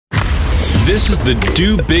This is the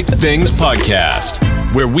Do Big Things podcast,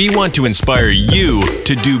 where we want to inspire you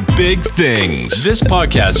to do big things. This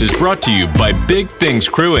podcast is brought to you by Big Things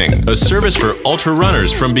Crewing, a service for ultra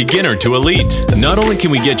runners from beginner to elite. Not only can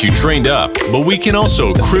we get you trained up, but we can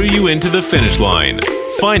also crew you into the finish line.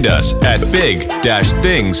 Find us at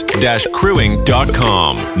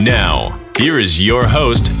big-things-crewing.com. Now, here is your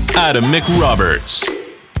host, Adam McRoberts.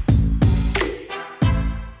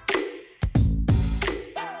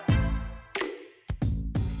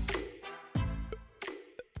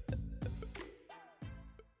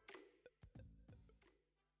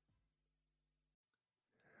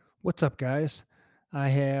 What's up, guys? I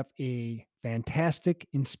have a fantastic,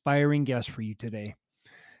 inspiring guest for you today.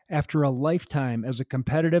 After a lifetime as a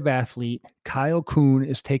competitive athlete, Kyle Kuhn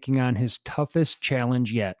is taking on his toughest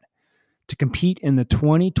challenge yet: to compete in the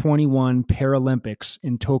 2021 Paralympics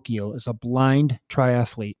in Tokyo as a blind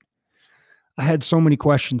triathlete. I had so many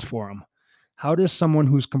questions for him. How does someone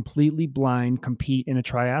who's completely blind compete in a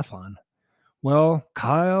triathlon? Well,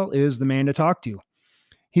 Kyle is the man to talk to.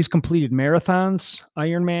 He's completed marathons,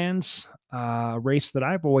 Ironmans, a race that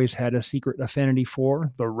I've always had a secret affinity for,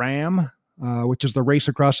 the RAM, which is the Race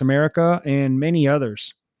Across America, and many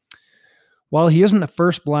others. While he isn't the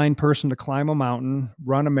first blind person to climb a mountain,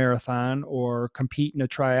 run a marathon, or compete in a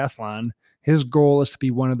triathlon, his goal is to be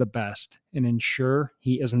one of the best and ensure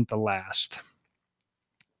he isn't the last.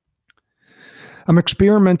 I'm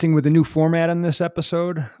experimenting with a new format in this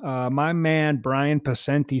episode. My man, Brian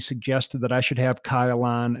Pasenti, suggested that I should have Kyle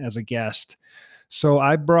on as a guest. So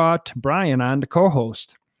I brought Brian on to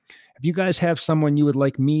co-host. If you guys have someone you would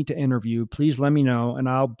like me to interview, please let me know and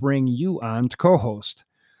I'll bring you on to co-host.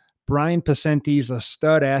 Brian Pasenti is a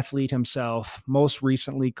stud athlete himself, most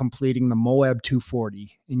recently completing the Moab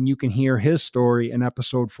 240, and you can hear his story in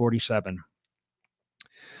episode 47.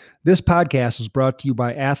 This podcast is brought to you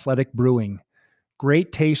by Athletic Brewing.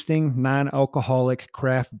 Great tasting, non-alcoholic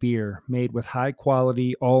craft beer made with high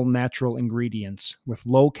quality, all natural ingredients with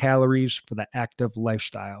low calories for the active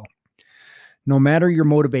lifestyle. No matter your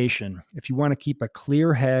motivation, if you want to keep a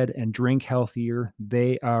clear head and drink healthier,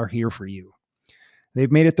 they are here for you.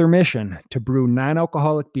 They've made it their mission to brew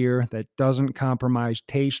non-alcoholic beer that doesn't compromise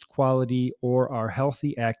taste, quality, or our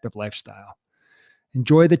healthy, active lifestyle.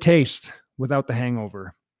 Enjoy the taste without the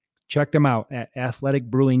hangover. Check them out at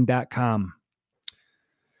athleticbrewing.com.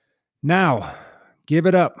 Now, give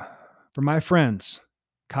it up for my friends,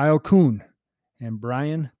 Kyle Kuhn and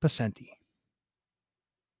Brian Pasenti.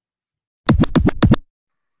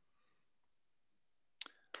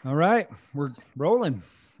 All right, we're rolling.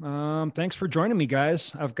 Thanks for joining me,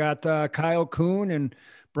 guys. I've got Kyle Kuhn and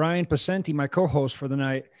Brian Pasenti, my co-host for the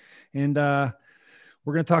night. And we're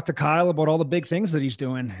going to talk to Kyle about all the big things that he's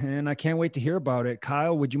doing. And I can't wait to hear about it.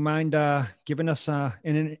 Kyle, would you mind giving us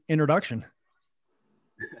an introduction?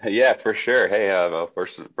 Yeah, for sure. Hey, well,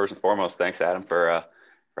 first and foremost, thanks, Adam, for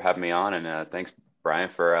having me on, and thanks,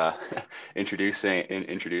 Brian, for introducing me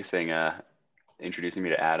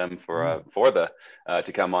to Adam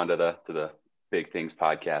to come on to the Big Things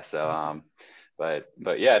podcast. So, but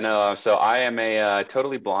yeah, no. So I am a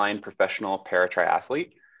totally blind professional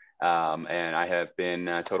para-triathlete, and I have been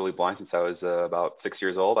totally blind since I was about 6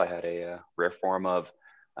 years old. I had a rare form of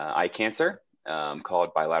eye cancer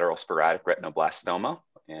called bilateral sporadic retinoblastoma.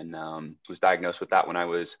 And was diagnosed with that when I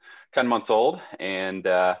was 10 months old, and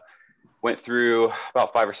went through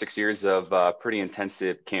about 5 or 6 years of pretty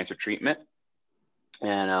intensive cancer treatment,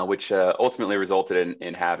 and which ultimately resulted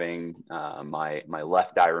in having my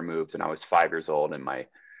left eye removed when I was 5 years old, and my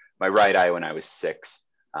right eye when I was 6.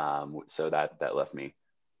 So that left me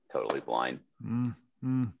totally blind.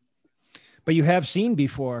 Mm-hmm. But you have seen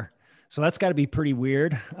before. So that's got to be pretty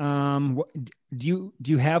weird. Do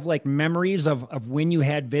you have like memories of when you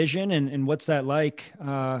had vision, and what's that like,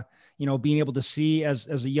 being able to see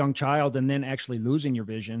as a young child and then actually losing your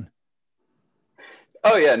vision?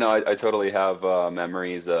 Oh yeah, no, I totally have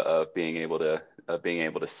memories of being able to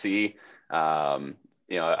see. I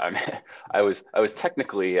was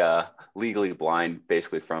technically legally blind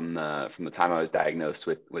basically from the time I was diagnosed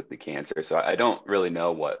with the cancer. So I don't really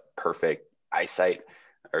know what perfect eyesight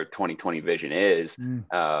or 20/20 vision is.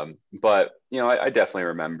 But, I definitely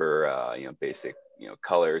remember, basic,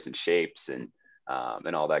 colors and shapes and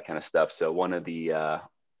all that kind of stuff. So one of the,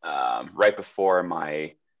 right before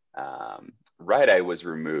my right eye was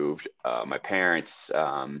removed, my parents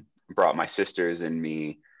brought my sisters and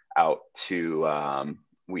me out to,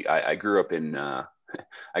 I grew up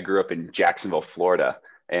in Jacksonville, Florida.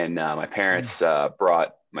 And my parents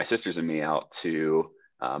brought my sisters and me out to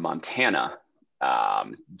Montana,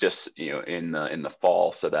 just in the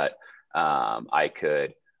fall, so that I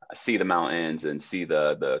could see the mountains and see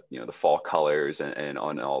the fall colors and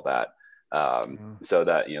on all that. So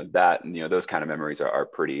that, those kind of memories are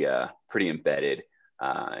pretty embedded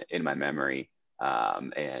in my memory.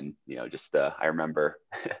 And, just, I remember,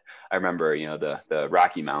 the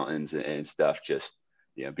Rocky Mountains and stuff just,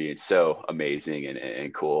 being so amazing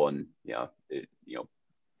and cool. And, it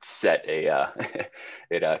set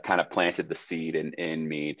it kind of planted the seed in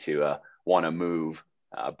me to want to move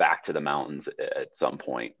back to the mountains at some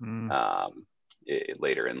point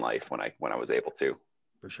later in life when I was able to.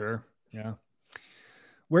 For sure. Yeah.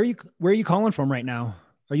 Where are you calling from right now?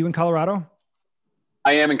 Are you in Colorado?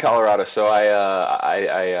 I am in Colorado. So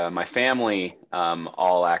I my family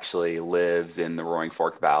all actually lives in the Roaring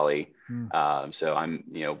Fork Valley. So I'm,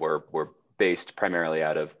 we're based primarily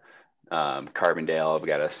out of Carbondale. I've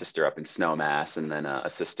got a sister up in Snowmass, and then a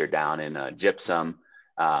sister down in Gypsum.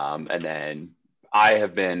 And then I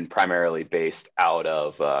have been primarily based out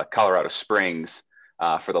of Colorado Springs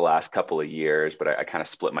for the last couple of years, but I kind of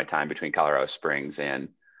split my time between Colorado Springs and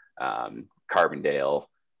Carbondale.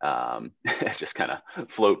 Just kind of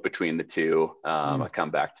float between the two. I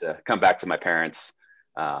come back to my parents,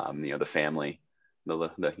 the family,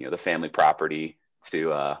 the family property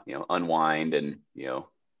to unwind and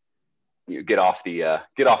get off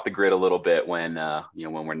the grid a little bit when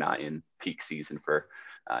when we're not in peak season for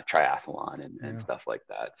triathlon and stuff like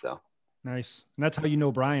that. So nice. And that's how you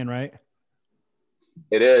know Brian, right?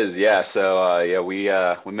 It is, yeah. So we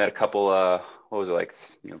met a couple what was it, like,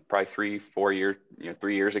 probably 3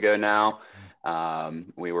 years ago now.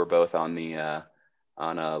 We were both on a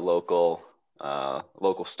local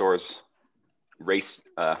stores race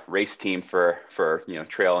team for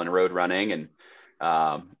trail and road running, and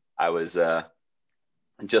I was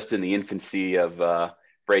just in the infancy of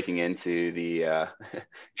breaking into the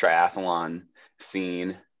triathlon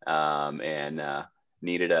scene, and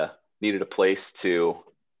needed a place to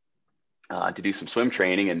do some swim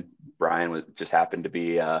training. And Brian just happened to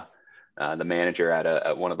be the manager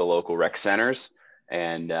at one of the local rec centers,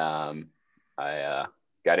 and I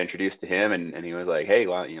got introduced to him, and he was like, "Hey,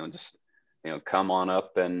 well, just come on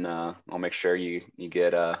up, and I'll make sure you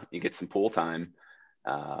get some pool time."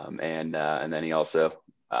 And then he also,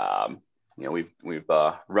 we've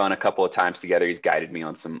run a couple of times together. He's guided me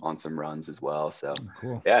on some runs as well. So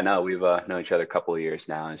cool. Yeah, no, we've known each other a couple of years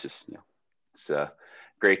now. It's just, it's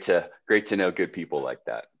great to know good people like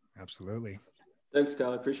that. Absolutely. Thanks,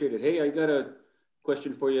 Kyle. I appreciate it. Hey, I got a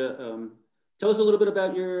question for you. Tell us a little bit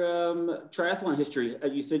about your triathlon history.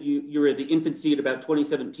 You said you were at the infancy at about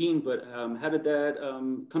 2017, but how did that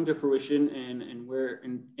come to fruition, and where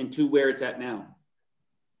and to where it's at now?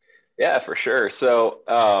 Yeah, for sure. So,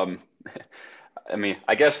 I mean,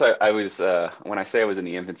 I guess I was, when I say I was in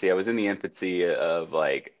the infancy, I was in the infancy of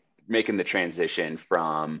like making the transition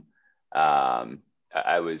from,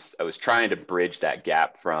 I was trying to bridge that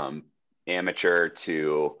gap from amateur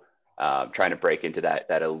to trying to break into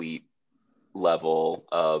that elite level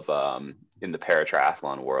of in the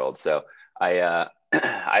paratriathlon world. So I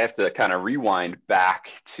have to kind of rewind back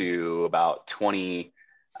to about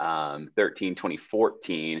 2013,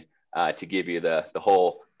 2014 to give you the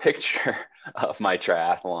whole picture of my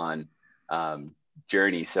triathlon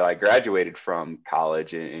journey. So I graduated from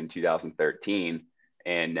college in 2013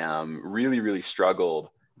 and really struggled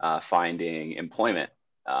finding employment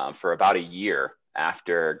for about a year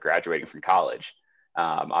after graduating from college.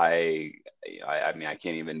 I mean, I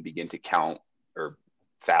can't even begin to count or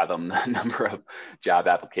fathom the number of job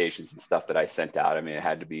applications and stuff that I sent out. I mean, it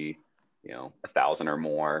had to be, 1,000 or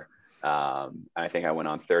more. I think I went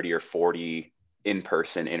on 30 or 40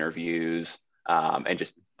 in-person interviews, and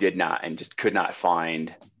just could not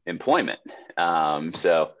find employment.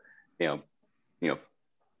 So,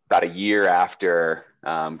 about a year after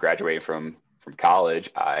graduating from college,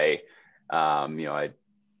 I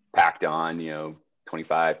packed on,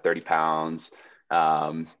 25, 30 pounds,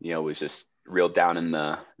 was just real down in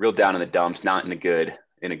the dumps, not in a good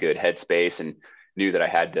headspace, and knew that I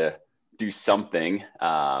had to do something,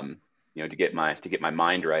 to get my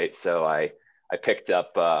mind right. So I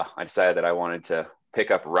decided that I wanted to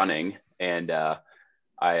pick up running, and I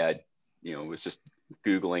was just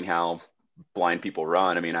Googling how blind people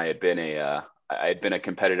run. I mean, I had been a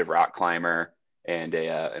competitive rock climber and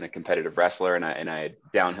a competitive wrestler, and I had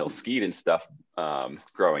downhill skied and stuff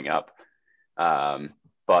growing up.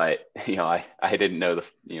 But I didn't know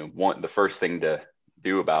the first thing to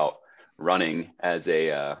do about running as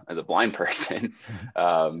a blind person.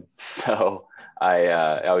 So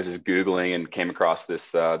I was just Googling and came across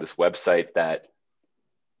this website that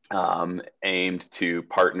aimed to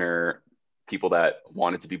partner people that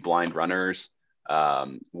wanted to be blind runners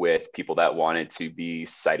with people that wanted to be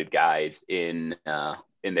sighted guides in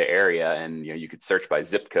the area. And, you could search by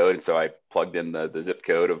zip code. And so I plugged in the zip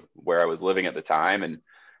code of where I was living at the time. And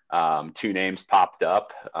 2 names popped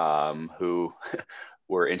up who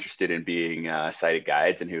were interested in being sighted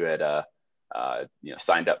guides and who had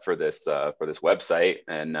signed up for this website.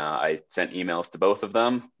 And I sent emails to both of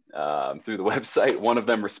them through the website. One of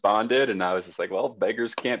them responded, and I was just like, well,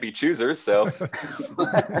 beggars can't be choosers. So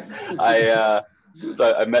I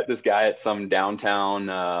met this guy at some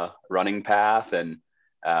downtown running path, and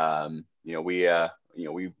we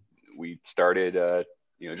started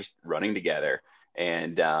just running together.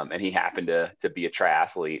 And he happened to be a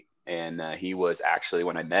triathlete, and he was actually,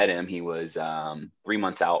 when I met him, he was 3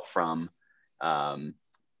 months out from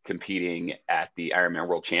competing at the Ironman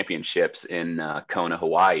World Championships in Kona,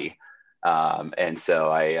 Hawaii. And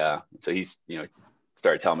so so he's,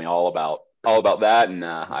 started telling me all about that. And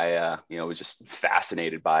I was just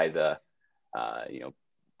fascinated by the,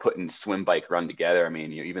 putting swim, bike, run together. I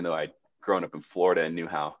mean, even though I'd grown up in Florida and knew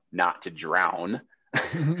how not to drown,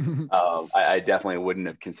 I definitely wouldn't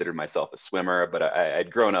have considered myself a swimmer, but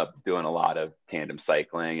I'd grown up doing a lot of tandem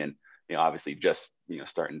cycling and, obviously just,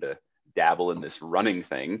 starting to dabble in this running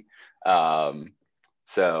thing.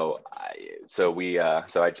 So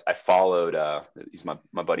I followed, he's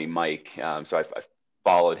my buddy, Mike. So I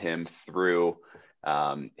followed him through,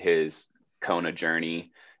 his Kona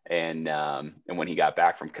journey. And when he got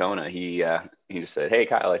back from Kona, he just said, "Hey,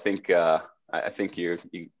 Kyle, I think you're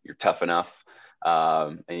tough enough.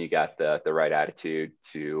 And you got the right attitude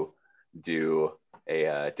to do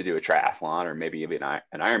a triathlon or maybe even an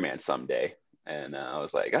Ironman someday." And I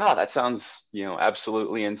was like, "Oh, that sounds,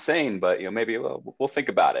 absolutely insane, but maybe we'll think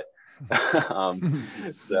about it."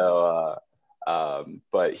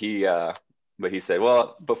 But he said,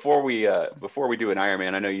 "Well, before we do an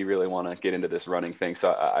Ironman, I know you really want to get into this running thing,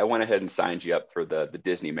 so I went ahead and signed you up for the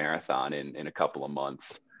Disney Marathon in a couple of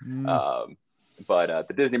months." But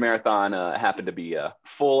the Disney Marathon happened to be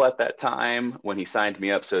full at that time when he signed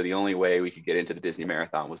me up. So the only way we could get into the Disney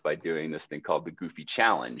Marathon was by doing this thing called the Goofy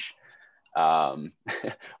Challenge,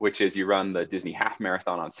 which is you run the Disney Half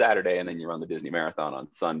Marathon on Saturday and then you run the Disney Marathon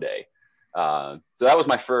on Sunday. So that was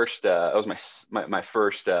my first my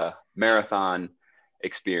first marathon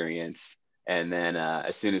experience. And then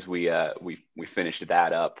as soon as we finished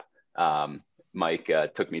that up, Mike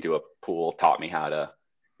took me to a pool, taught me how to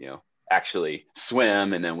actually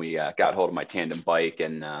swim, and then we got hold of my tandem bike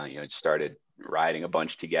and just started riding a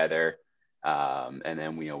bunch together. And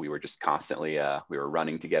then we were just constantly we were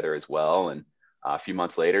running together as well. And a few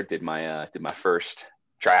months later did my first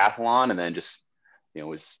triathlon, and then just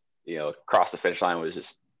was across the finish line was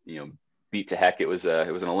just beat to heck. It was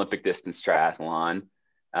an Olympic distance triathlon.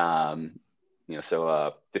 So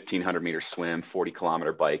a 1,500 meter swim,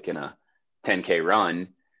 40-kilometer bike, and a 10K run.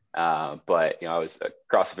 But I was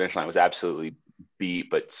across the finish line, was absolutely beat,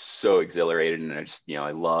 but so exhilarated. And I just,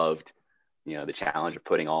 I loved, the challenge of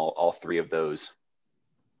putting all 3 of those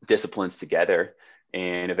disciplines together.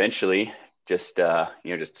 And eventually just got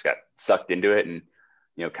sucked into it and,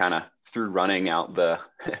 kind of threw running out the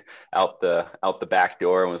back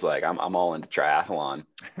door and was like, I'm all into triathlon.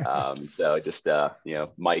 So just,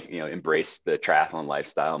 Mike, embraced the triathlon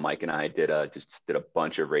lifestyle. Mike and I did a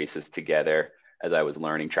bunch of races together. As I was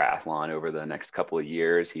learning triathlon over the next couple of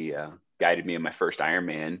years, he guided me in my first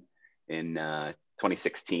Ironman in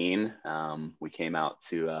 2016. We came out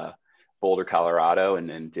to Boulder, Colorado,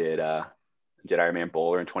 and did Ironman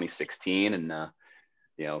Boulder in 2016. And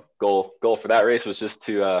goal for that race was just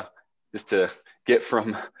to get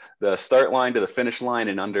from the start line to the finish line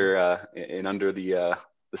in under the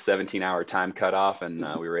 17-hour time cutoff, and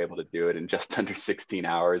we were able to do it in just under 16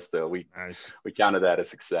 hours. So we counted that as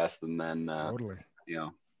success. And then Totally.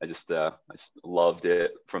 I just loved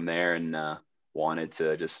it from there, and wanted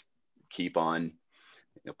to just keep on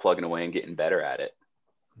plugging away and getting better at it.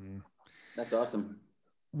 That's awesome.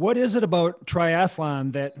 What is it about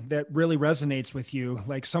triathlon that really resonates with you?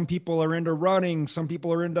 Like, some people are into running, some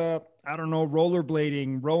people are into, I don't know,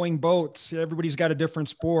 rollerblading, rowing boats. Everybody's got a different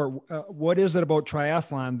sport. What is it about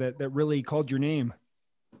triathlon that really called your name?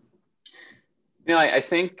 I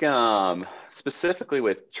think specifically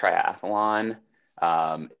with triathlon,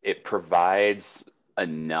 it provides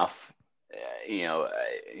enough,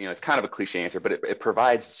 it's kind of a cliche answer, but it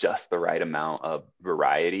provides just the right amount of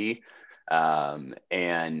variety.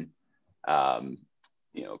 And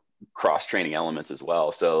cross training elements as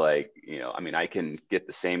well. So I can get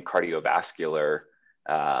the same cardiovascular,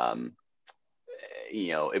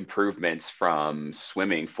 improvements from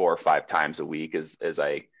swimming 4 or 5 times a week as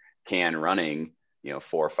I can running.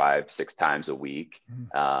 4, 5, 6 times a week.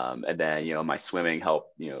 And then, my swimming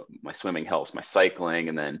helps my cycling.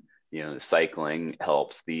 And then, the cycling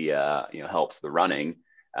helps helps the running.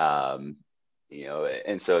 And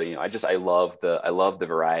so, I love the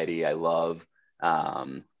variety. I love,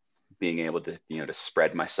 being able to, to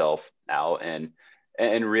spread myself out, and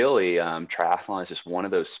really, triathlon is just one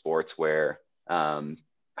of those sports where,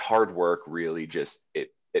 hard work really just,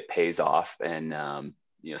 it pays off. And,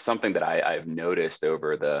 something that I've noticed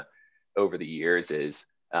over the years is,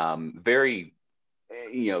 very,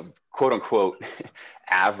 quote unquote,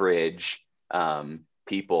 average,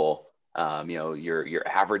 people, your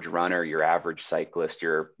average runner, your average cyclist,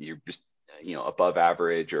 you're just, above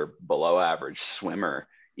average or below average swimmer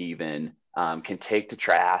even, can take to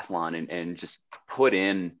triathlon and just put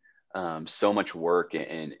in, so much work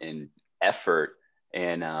and effort.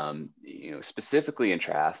 And, specifically in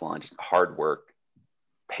triathlon, just hard work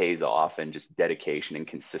pays off, and just dedication and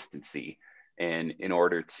consistency. And in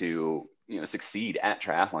order to, succeed at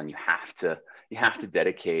triathlon, you have to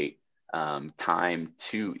dedicate, time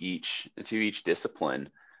to each discipline,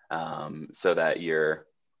 so that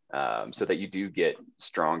you do get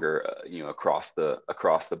stronger, across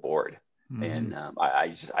the board. And,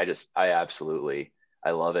 I absolutely,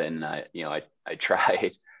 I love it. And I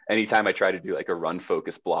tried, anytime I try to do like a run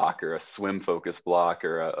focus block or a swim focus block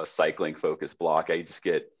or a cycling focus block, I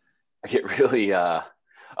get really,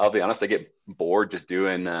 I'll be honest, I get bored just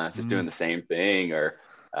doing the same thing. Or,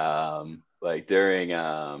 like during,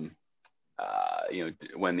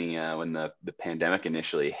 when the pandemic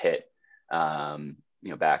initially hit,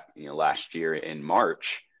 back, last year in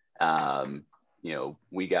March,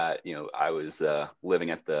 we got, I was, living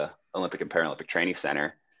at the Olympic and Paralympic Training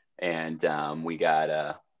Center, and,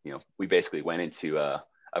 we basically went into a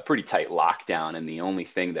pretty tight lockdown. And the only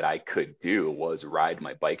thing that I could do was ride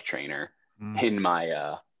my bike trainer in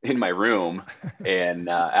my room. And,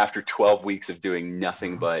 after 12 weeks of doing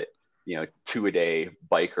nothing but, 2-a-day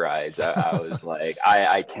bike rides, I was like,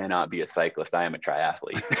 I cannot be a cyclist. I am a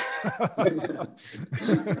triathlete.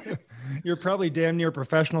 You're probably damn near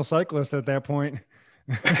professional cyclist at that point.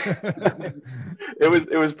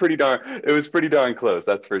 It was pretty darn close.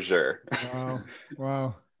 That's for sure.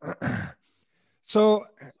 Wow. So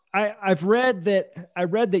I read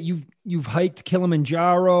that you've hiked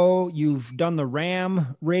Kilimanjaro, you've done the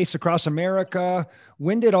Ram race across America.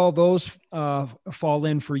 When did all those fall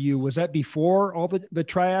in for you? Was that before all the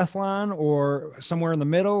triathlon, or somewhere in the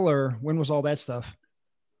middle, or when was all that stuff?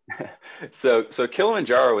 So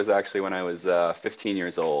Kilimanjaro was actually when I was 15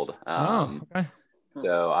 years old. Okay.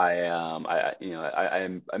 So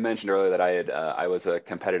I mentioned earlier that I was a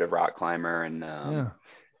competitive rock climber, and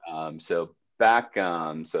so back,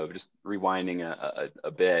 so just rewinding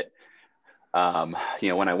a bit,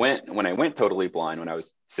 when I went totally blind when I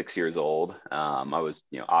was 6 years old, I was,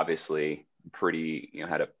 obviously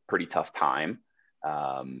had a pretty tough time.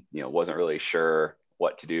 Wasn't really sure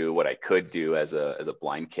what to do, what I could do as a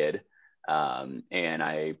blind kid. And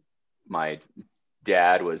my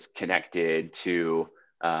dad was connected to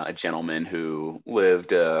a gentleman who lived,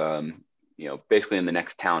 basically in the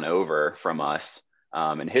next town over from us.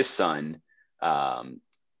 And his son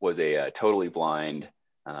was a totally blind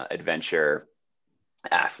adventure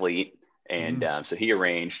athlete. And so he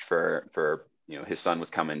arranged for his son was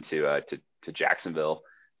coming to Jacksonville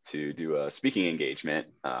to do a speaking engagement,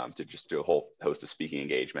 to just do a whole host of speaking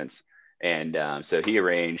engagements. And so he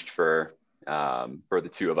arranged for the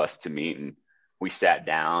two of us to meet, and we sat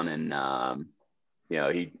down, and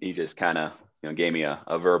he just kind of gave me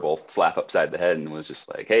a verbal slap upside the head and was just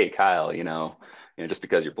like, "Hey, Kyle, just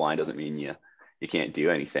because you're blind doesn't mean you can't do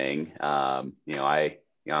anything. I'm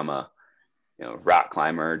a rock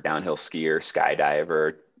climber, downhill skier,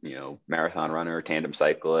 skydiver, marathon runner, tandem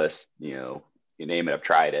cyclist, you name it, I've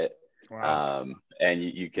tried it." Wow. And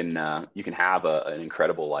you can have an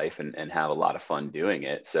incredible life and have a lot of fun doing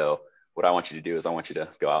it. So what I want you to do is I want you to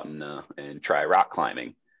go out and try rock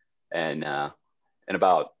climbing. And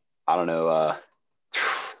about, I don't know,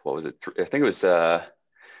 what was it? I think it was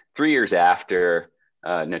 3 years after,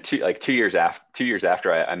 2 years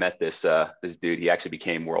after I met this dude. He actually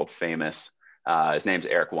became world famous. His name's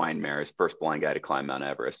Eric Weinmeier, first blind guy to climb Mount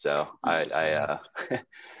Everest. So I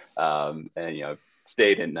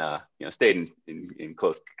stayed in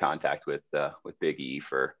close contact with Big E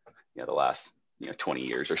for the last 20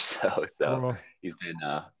 years or so. So cool. He's been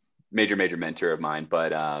a major mentor of mine.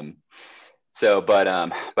 But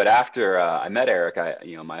after I met Eric,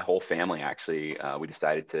 my whole family actually, we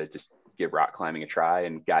decided to just give rock climbing a try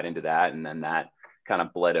and got into that. And then that kind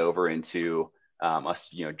of bled over into us,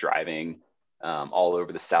 driving all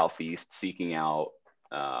over the Southeast, seeking out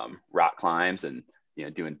rock climbs and,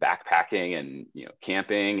 doing backpacking and,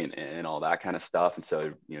 camping and all that kind of stuff. And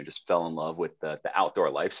so, just fell in love with the outdoor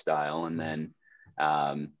lifestyle. And then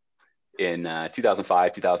in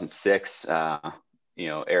 2005, 2006,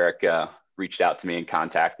 Eric reached out to me and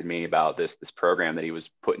contacted me about this program that he was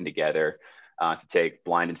putting together to take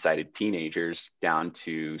blind and sighted teenagers down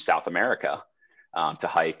to South America to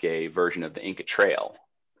hike a version of the Inca Trail.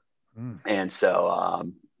 And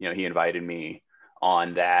so, he invited me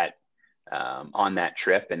on that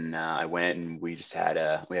trip, and I went, and we had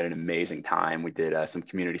an amazing time. We did some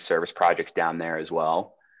community service projects down there as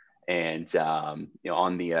well. And,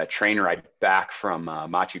 on the train ride back from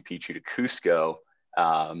Machu Picchu to Cusco,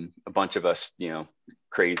 a bunch of us,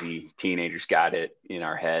 crazy teenagers got it in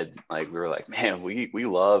our head. Like, we were like, man, we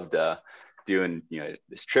loved doing,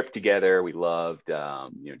 this trip together. We loved,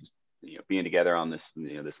 just, being together on this,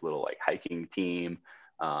 this little like hiking team.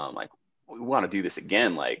 Like, we want to do this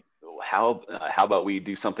again. Like, how about we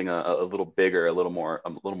do something a little bigger, a little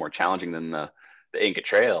more challenging than the Inca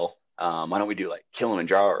Trail? Why don't we do like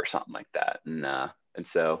Kilimanjaro or something like that? And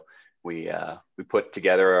so we put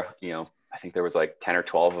together, I think there was like 10 or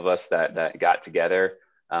 12 of us that got together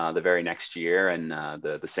the very next year, and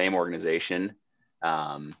the same organization,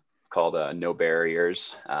 it's called No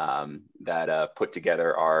Barriers, that put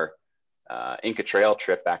together our Inca Trail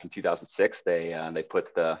trip back in 2006. They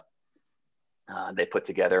put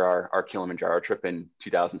together our Kilimanjaro trip in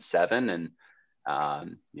 2007, and I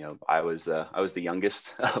was the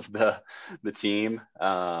youngest of the team.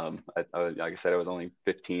 Like I said, I was only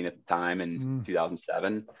 15 at the time in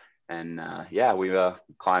 2007, and we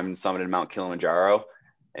climbed and summited Mount Kilimanjaro,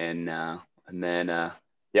 and then I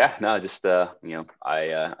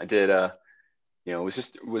did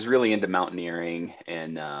was really into mountaineering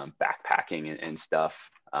and backpacking and stuff,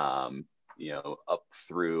 up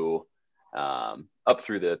through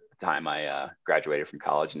the time I graduated from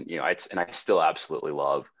college. And I still absolutely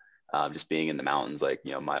love just being in the mountains. Like,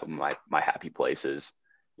 my happy place is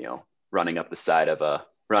running up the side of a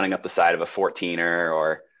 14er,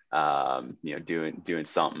 or doing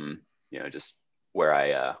something just where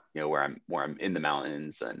I'm in the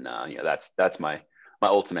mountains, and that's my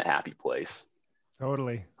ultimate happy place.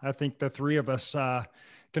 Totally. I think the three of us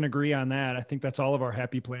can agree on that. I think that's all of our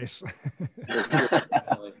happy place.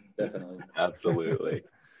 Definitely. Absolutely.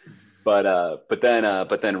 But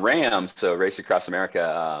then RAM, so Race Across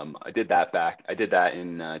America, I did that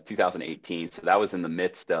in 2018. So that was in the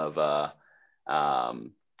midst of when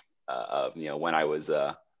I was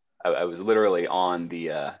literally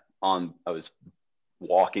I was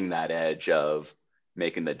walking that edge of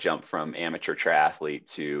making the jump from amateur triathlete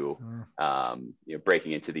to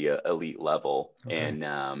breaking into the elite level. Okay. And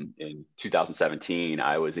in 2017,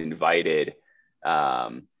 I was invited.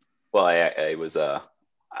 I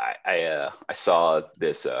saw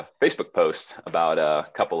this Facebook post about a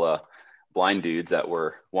couple of blind dudes that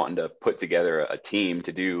were wanting to put together a team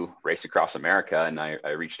to do Race Across America, and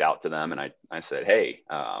I reached out to them, and I said, hey,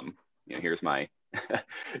 here's my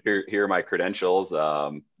here are my credentials.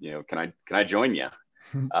 Can I join you?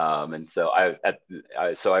 And so I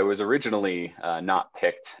was originally not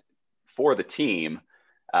picked for the team,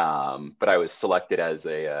 but I was selected as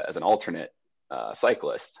an alternate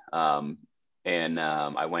cyclist. And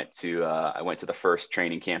I went to the first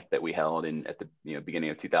training camp that we held at the beginning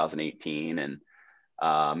of 2018, and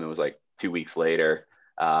it was like 2 weeks later,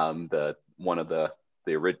 one of the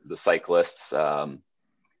cyclists had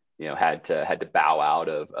to bow out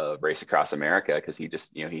of Race Across America, because he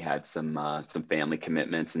just he had some family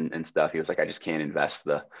commitments and stuff. He was like, I just can't invest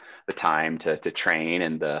the time to train,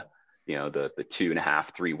 and the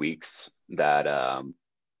 2.5, 3 weeks that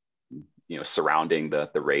surrounding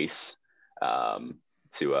the race,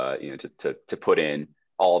 to put in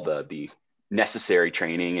all the necessary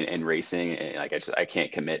training and racing, and like I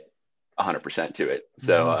can't commit 100% to it.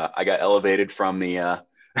 So I got elevated from the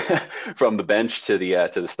from the bench to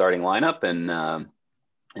the starting lineup, and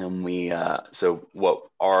we so what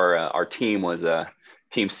our team was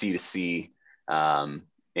team C2C,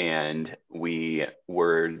 and we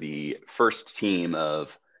were the first team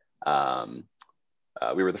of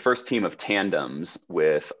tandems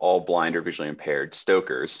with all blind or visually impaired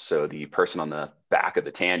stokers. So the person on the back of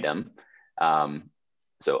the tandem,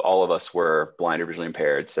 so all of us were blind or visually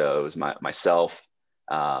impaired. So it was myself.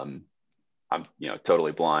 I'm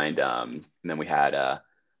totally blind. And then we had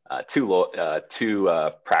two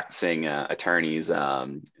practicing attorneys.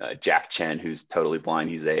 Jack Chen, who's totally blind.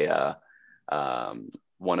 He's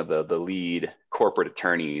one of the lead corporate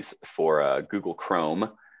attorneys for Google Chrome.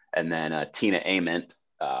 And then Tina Ament,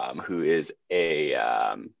 who is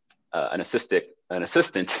an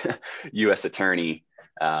assistant U.S. attorney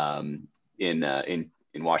in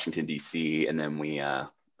Washington, D.C. And then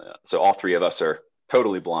so all three of us are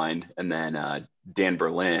totally blind. And then Dan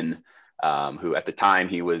Berlin, who at the time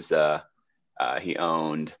he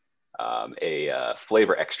owned a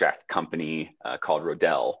flavor extract company called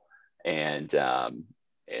Rodell, and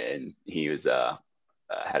he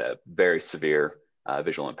had a very severe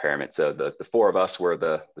visual impairment. So the four of us were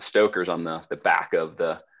the stokers on the back of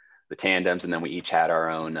the tandems, and then we each had our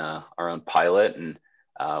own pilot, and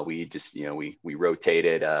we just we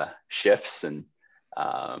rotated shifts and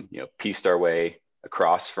pieced our way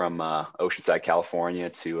across from Oceanside, California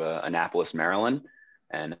to Annapolis, Maryland,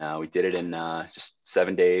 and we did it in just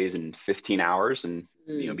 7 days and 15 hours, and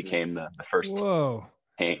became the first. Whoa.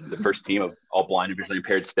 The first team of all blind and visually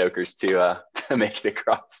impaired stokers to make it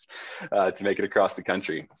across the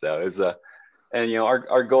country. So it was and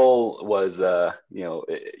our goal was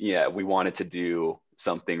we wanted to do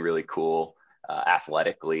something really cool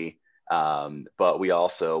athletically, but we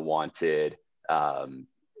also wanted to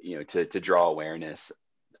draw awareness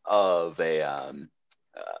of a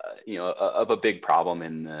big problem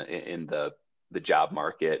in the job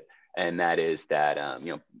market, and that is that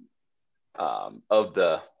I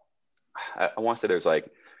want to say there's like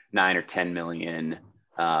 9 or 10 million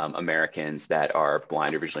Americans that are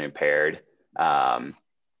blind or visually impaired in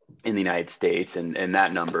the United States, and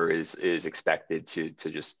that number is expected to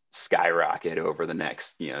just skyrocket over the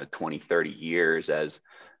next 20, 30 years as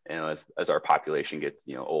our population gets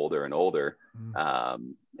older and older,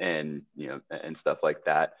 and stuff like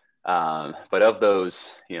that. But of those,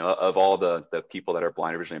 of all the people that are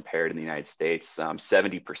blind or visually impaired in the United States,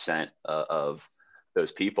 70% of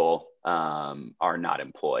those people are not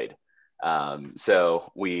employed.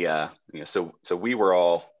 So we, so we were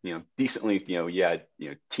all, decently,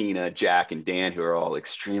 Tina, Jack, and Dan, who are all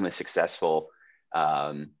extremely successful,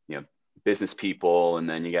 business people. And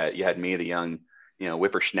then you had me, the young,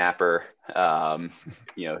 whippersnapper,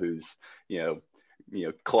 who's,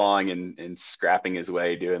 clawing and scrapping his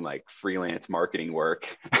way, doing like freelance marketing work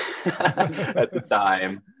at the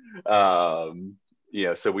time. So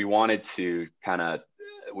we wanted to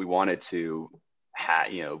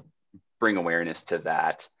bring awareness to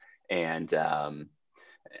that, and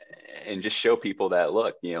just show people that,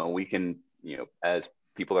 look, we can, as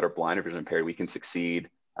people that are blind or visually impaired, we can succeed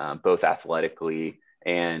both athletically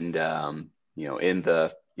and in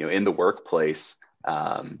the workplace,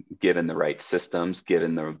 given the right systems,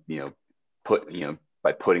 given the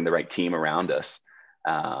by putting the right team around us,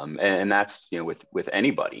 and that's with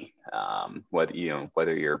anybody, whether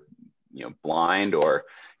you're blind or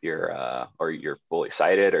you're fully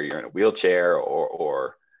sighted, or you're in a wheelchair,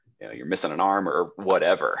 or you're missing an arm or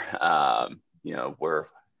whatever. We're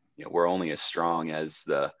only as strong as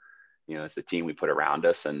the team we put around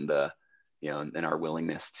us, and and our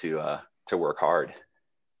willingness to work hard.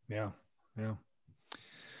 Yeah.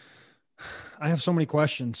 I have so many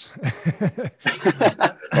questions. Well,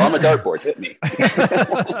 I'm a dartboard. Hit me.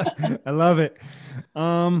 I love it.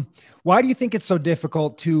 Why do you think it's so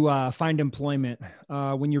difficult to find employment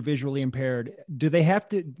when you're visually impaired? Do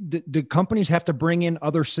companies have to bring in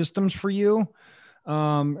other systems for you,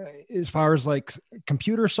 as far as like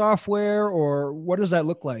computer software, or what does that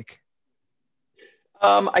look like?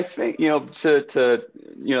 I think, so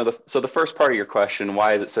the first part of your question,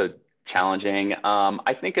 why is it so challenging?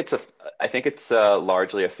 I think it's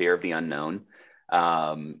largely a fear of the unknown.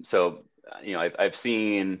 I've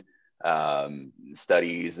seen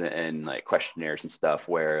studies and like questionnaires and stuff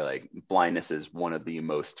where like blindness is one of the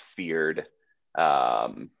most feared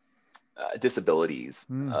disabilities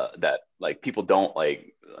that like people don't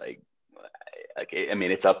like. I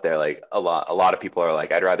mean, it's up there. Like a lot of people are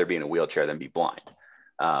like, I'd rather be in a wheelchair than be blind,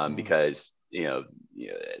 because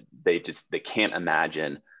they can't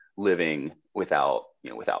imagine living without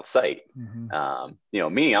sight.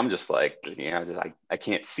 Me, I'm just like, I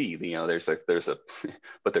can't see,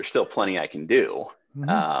 but there's still plenty I can do.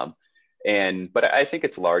 But I think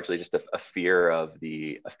it's largely just a fear of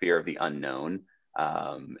the unknown,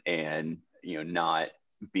 and not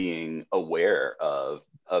being aware of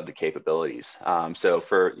the capabilities. So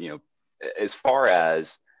for as far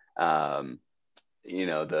as the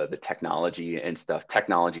technology and stuff,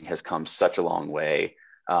 technology has come such a long way.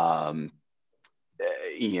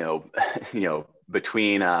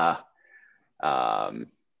 Between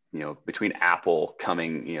Apple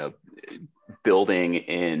coming, building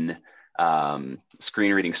in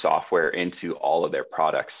screen reading software into all of their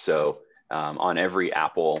products. So on every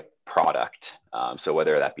Apple product, so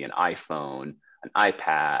whether that be an iPhone, an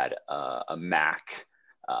iPad, a Mac,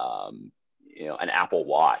 an Apple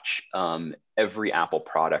Watch. Every Apple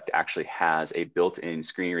product actually has a built-in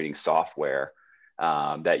screen reading software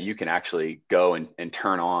that you can actually go and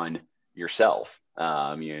turn on yourself.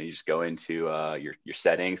 You just go into your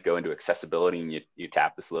settings, go into accessibility, and you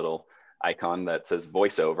tap this little icon that says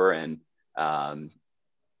voiceover, and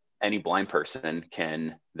any blind person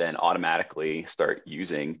can then automatically start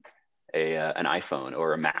using an iPhone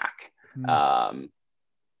or a Mac. And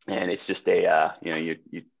it's just you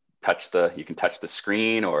can touch the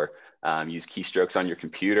screen, or use keystrokes on your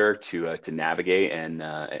computer to navigate, and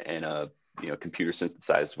a computer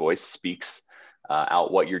synthesized voice speaks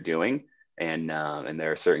out what you're doing. And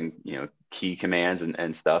there are certain key commands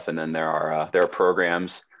and stuff, and then there are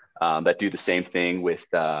programs that do the same thing with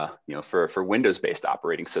for Windows-based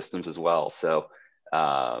operating systems as well. So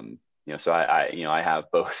so I have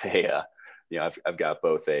both I've got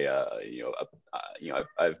both I've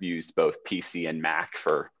used both PC and Mac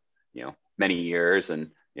for many years,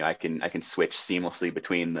 and I can switch seamlessly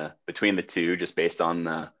between the two just based on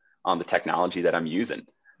the technology that I'm using.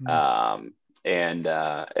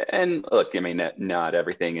 And look, I mean, not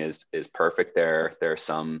everything is perfect. There are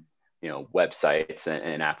some websites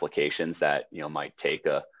and applications that might take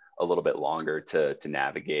a little bit longer to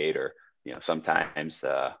navigate, or sometimes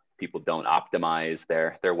people don't optimize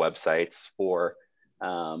their websites for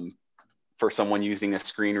someone using a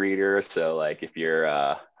screen reader. So like if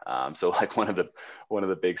you're like one of the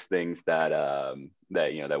big things that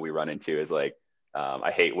that we run into is like,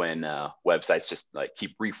 I hate when websites just like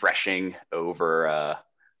keep refreshing over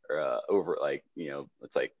like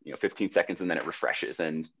it's like 15 seconds and then it refreshes,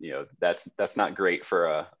 and that's not great for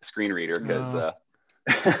a screen reader, because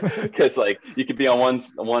because like you could be on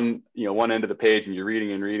one end of the page and you're reading,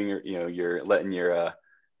 you're letting your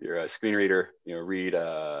screen reader read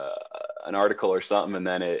an article or something, and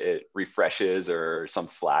then it refreshes, or some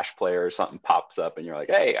flash player or something pops up, and you're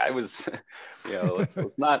like, hey, I was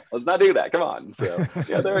let's not do that, come on. So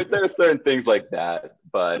there are certain things like that,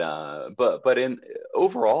 but in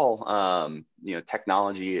overall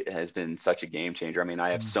technology has been such a game changer. I mean,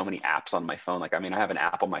 I have so many apps on my phone. Like, I mean, I have an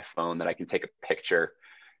app on my phone that I can take a picture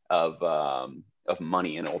of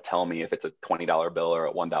money, and it'll tell me if it's a $20 bill or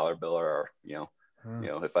a $1 bill, or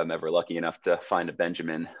if I'm ever lucky enough to find a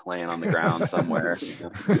Benjamin laying on the ground somewhere,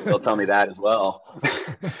 they'll tell me that as well.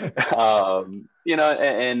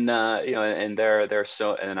 And they're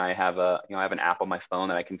so, and I have I have an app on my phone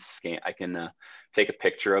that I can scan. I can take a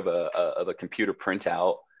picture of a computer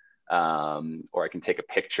printout, or I can take a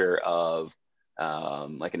picture of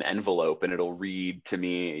like an envelope, and it'll read to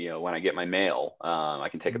me, when I get my mail. I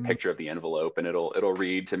can take a picture of the envelope, and it'll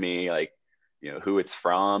read to me like, who it's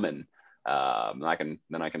from, and I can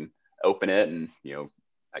open it, and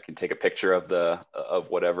I can take a picture of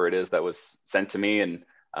whatever it is that was sent to me, and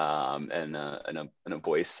a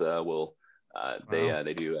voice will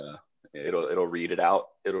they do it'll read it out.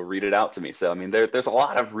 It'll read it out to me. So I mean, there's a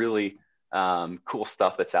lot of really cool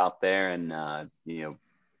stuff that's out there, and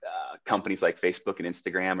companies like Facebook and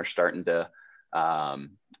Instagram are starting to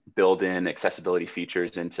build in accessibility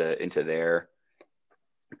features into their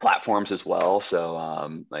platforms as well.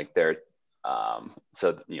 So like there's some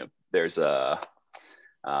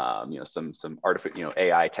artificial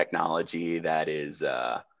AI technology that is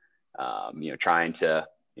trying to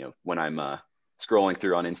when I'm scrolling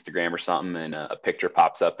through on Instagram or something, and a picture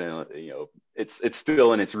pops up, and it's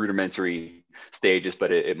still in its rudimentary stages,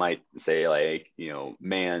 but it might say like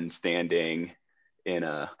man standing in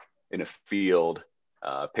a field,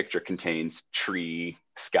 picture contains tree,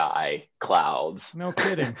 sky, clouds. No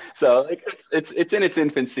kidding. So like, it's in its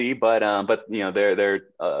infancy, but their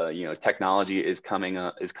technology is coming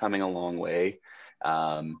a long way.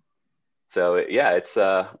 So yeah, it's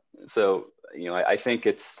I think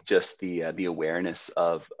it's just the awareness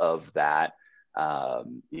of that,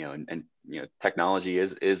 and technology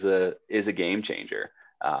is a game changer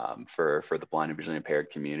for the blind and visually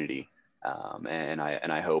impaired community. And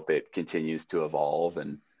I hope it continues to evolve.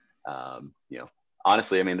 And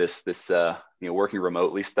honestly, I mean, this working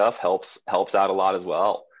remotely stuff helps out a lot as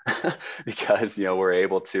well, because we're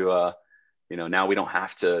able to now we don't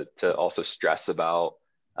have to also stress about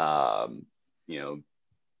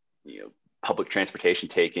public transportation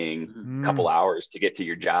taking a couple hours to get to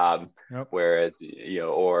your job. Yep. Whereas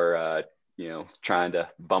or trying to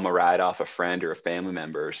bum a ride off a friend or a family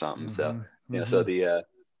member or something. So so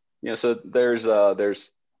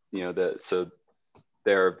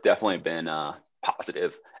there have definitely been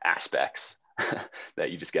positive aspects that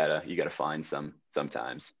you just gotta find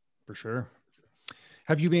sometimes. For sure.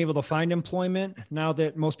 Have you been able to find employment now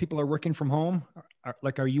that most people are working from home?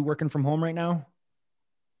 Are you working from home right now?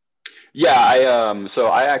 Yeah, so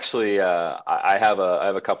I actually I have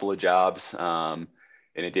a couple of jobs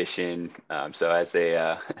in addition. So as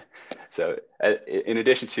a in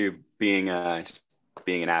addition to being just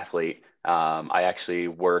being an athlete, I actually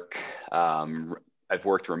work. I've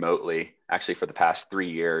worked remotely actually for the past 3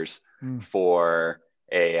 years Mm. for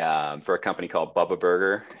a company called Bubba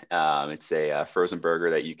Burger. It's a frozen burger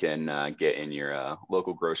that you can get in your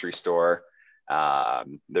local grocery store.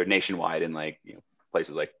 They're nationwide in like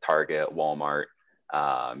places like Target, Walmart.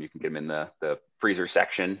 You can get them in the freezer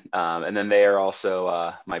section, and then they are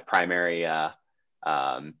also my primary.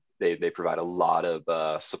 They provide a lot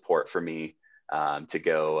of support for me to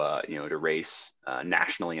go to race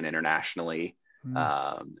nationally and internationally.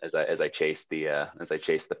 As I chase the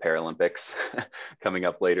Paralympics coming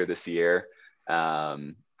up later this year.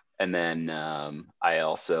 And then I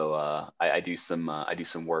also I do some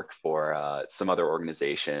work for some other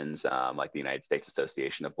organizations like the United States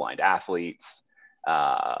Association of Blind Athletes.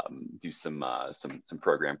 Do some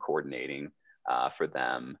program coordinating for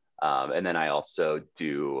them, and then I also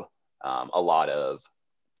do a lot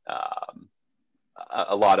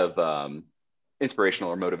of inspirational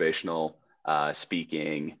or motivational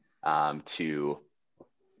speaking to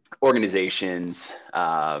organizations,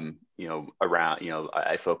 around,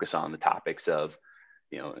 I focus on the topics of,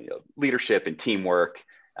 leadership and teamwork,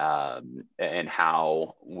 and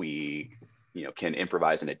how we, can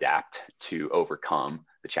improvise and adapt to overcome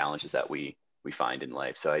the challenges that we find in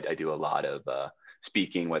life. So I do a lot of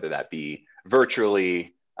speaking, whether that be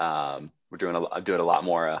virtually. I'm doing a lot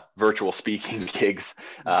more virtual speaking gigs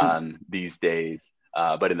these days.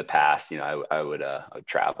 But in the past, I would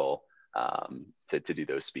travel to do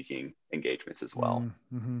those speaking engagements as well.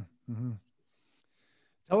 Mm-hmm, mm-hmm.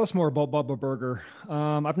 Tell us more about Bubba Burger.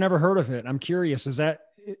 I've never heard of it. I'm curious. Is that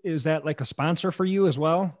like a sponsor for you as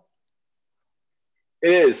well?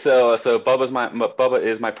 It is. So Bubba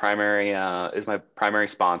is my primary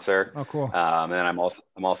sponsor. Oh, cool. And I'm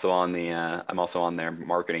also on their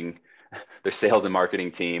marketing, their sales and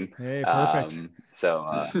marketing team. Hey, perfect. So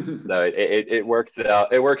it works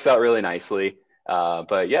out. It works out really nicely.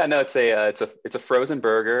 But yeah, no, it's a frozen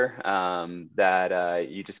burger that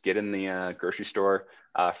you just get in the grocery store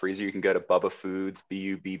freezer. You can go to Bubba Foods,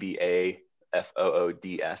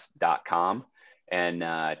 BUBBAFOODS.com, and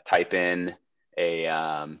type in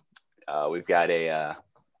we've got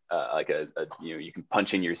you can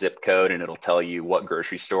punch in your zip code and it'll tell you what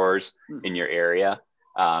grocery stores in your area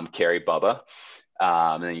carry Bubba.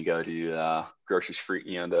 And then you go to grocery free,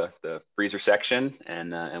 the freezer section,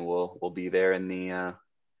 and we'll be there in the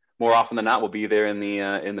more often than not, we'll be there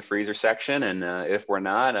in the freezer section. And if we're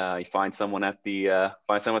not, you find someone at the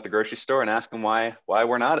grocery store and ask them why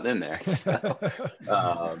we're not in there. So,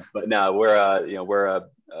 but no,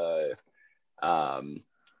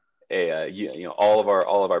 all of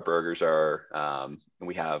our burgers are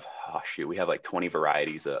we have like 20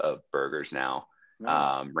 varieties of burgers now.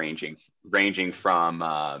 Ranging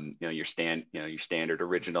from your standard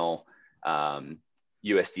original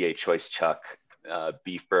USDA choice chuck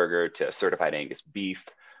beef burger to certified Angus beef,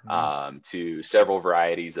 to several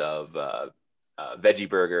varieties of veggie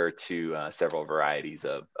burger, to several varieties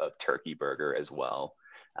of turkey burger as well.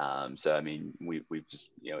 So I mean, we've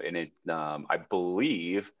just in it. I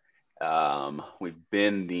believe we've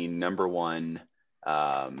been the number one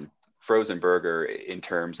frozen burger in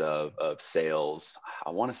terms of sales. I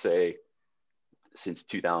want to say since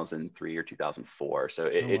 2003 or 2004. So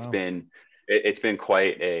it's been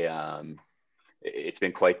quite the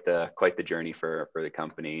journey for the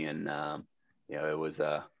company. And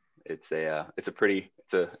it's a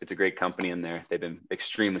great company in there. They've been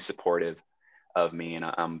extremely supportive of me, and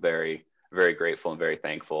I'm very, very grateful and very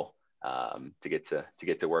thankful to get to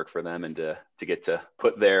work for them, and to get to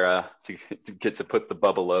put their to put the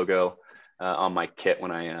Bubba logo on my kit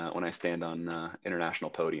when I stand on international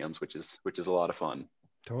podiums, which is a lot of fun.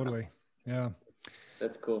 Totally. Yeah.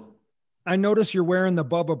 That's cool. I notice you're wearing the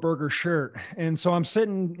Bubba Burger shirt. And so I'm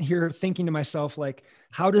sitting here thinking to myself, like,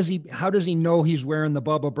 how does he know he's wearing the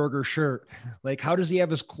Bubba Burger shirt? Like, how does he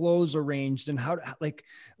have his clothes arranged? And how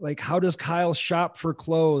does Kyle shop for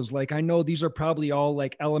clothes? Like, I know these are probably all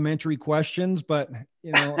like elementary questions, but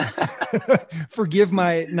forgive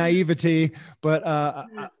my naivety, but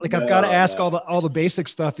I've got to ask all the basic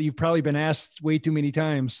stuff that you've probably been asked way too many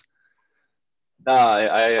times. No,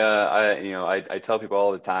 I tell people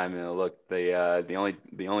all the time, look, the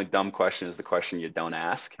only dumb question is the question you don't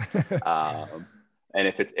ask.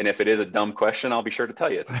 if it is a dumb question, I'll be sure to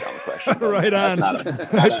tell you it's a dumb question. Right on.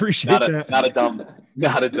 I appreciate that. Not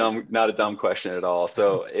a dumb question at all.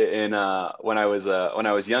 So when I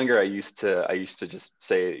was younger, I used to just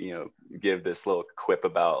say, give this little quip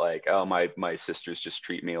about like, oh, my sisters just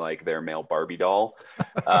treat me like their male Barbie doll.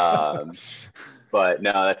 But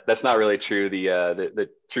no, that's not really true. The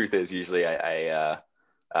truth is usually I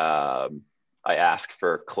ask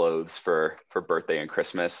for clothes for birthday and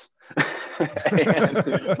Christmas.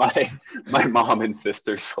 And my mom and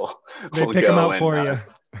sisters will pick them out for you.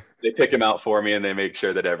 They pick them out for me, and they make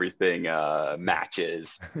sure that everything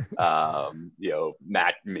matches. I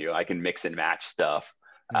can mix and match stuff.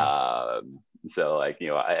 So like,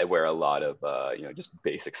 I wear a lot of just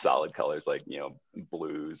basic solid colors like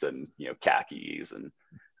blues and khakis and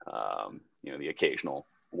the occasional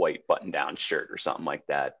white button-down shirt or something like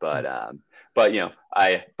that. But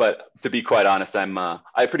to be quite honest,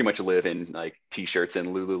 I pretty much live in like t-shirts and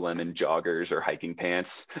Lululemon joggers or hiking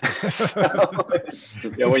pants. So,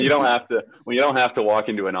 when you don't have to walk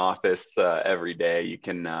into an office every day, you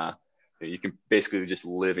can basically just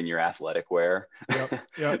live in your athletic wear.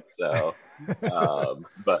 Yep. So,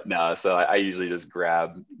 but no, so I usually just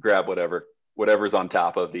grab whatever's on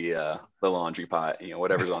top of the laundry pot,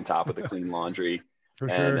 whatever's on top of the clean laundry. For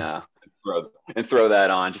sure. And throw that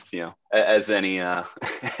on, just as any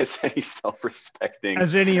self-respecting,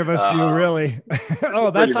 as any of us do, really. Oh,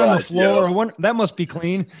 that's on the floor. That must be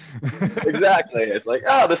clean. Exactly. It's like,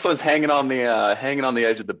 oh, this one's hanging on the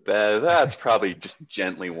edge of the bed. That's probably just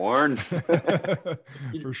gently worn.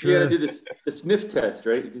 For sure. You got to do the sniff test,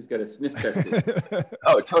 right? You just got to sniff test it.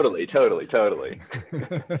 Oh, totally.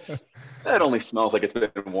 That only smells like it's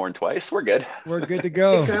been worn twice. We're good. We're good to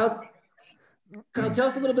go. Hey, Kyle, tell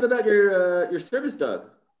us a little bit about your service dog.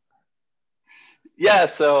 Yeah,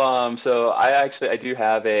 so I do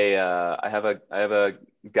have I have a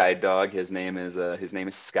guide dog. His name is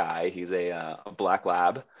Sky. He's a black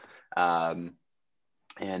lab, and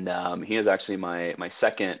he is actually my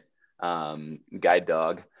second guide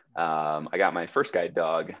dog. I got my first guide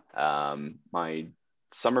dog my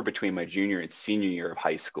summer between my junior and senior year of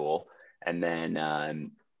high school, and then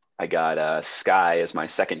I got Sky as my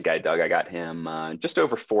second guide dog. I got him just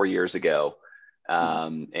over 4 years ago.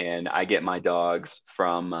 And I get my dogs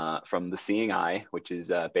from the Seeing Eye, which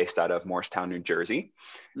is based out of Morristown, New Jersey.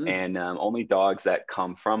 And only dogs that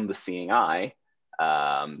come from the Seeing Eye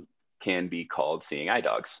can be called Seeing Eye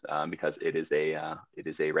dogs because it is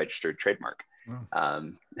a registered trademark.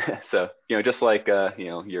 So, just like,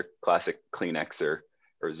 your classic Kleenex or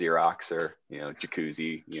Xerox or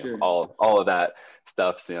Jacuzzi, sure. all of that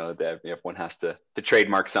stuff, that everyone has to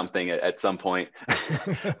trademark something at some point.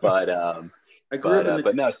 But I grew up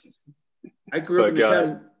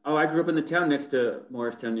in the town next to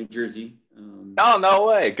Morristown, New Jersey. Oh, no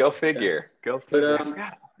way! Go figure. Go figure. I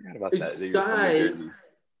forgot about that.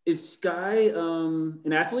 Is Sky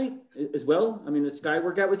an athlete as well? I mean, does Sky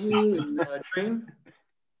work out with you and train?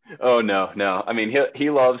 Oh, no. I mean, he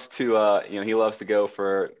loves to he loves to go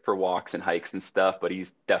for walks and hikes and stuff, but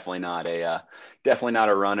he's definitely not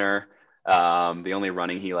a runner. The only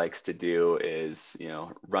running he likes to do is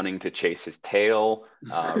running to chase his tail,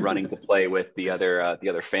 running to play with the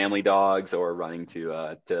other family dogs, or running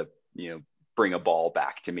to bring a ball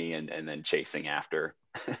back to me and then chasing after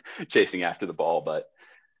the ball. But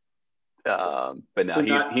no,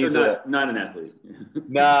 he's not an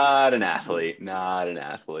athlete. Not an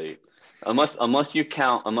athlete. Unless you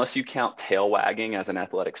count tail wagging as an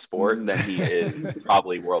athletic sport, then he is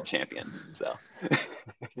probably world champion. So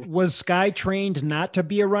was Sky trained not to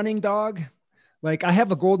be a running dog? Like, I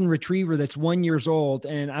have a golden retriever that's 1 year old,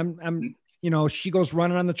 and I'm she goes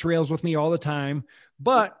running on the trails with me all the time,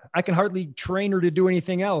 but I can hardly train her to do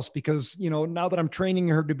anything else because, now that I'm training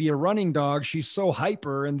her to be a running dog, she's so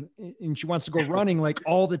hyper and she wants to go running like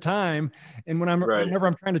all the time. And whenever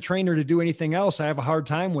I'm trying to train her to do anything else, I have a hard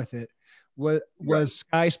time with it. Was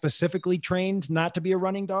Sky specifically trained not to be a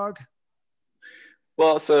running dog?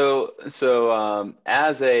 Well, so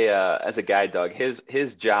as a guide dog,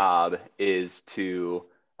 his job is to,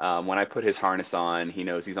 when I put his harness on, he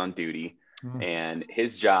knows he's on duty. And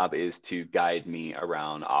his job is to guide me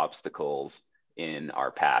around obstacles in our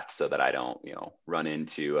path so that I don't, run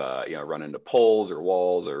into poles or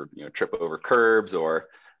walls or, trip over curbs or,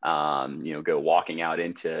 go walking out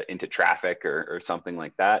into traffic or something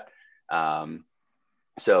like that.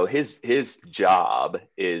 So his job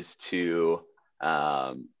is to,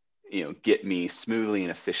 get me smoothly and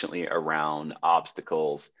efficiently around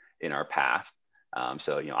obstacles in our path.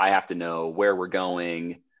 So, I have to know where we're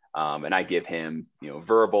going. And I give him,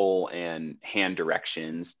 verbal and hand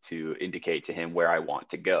directions to indicate to him where I want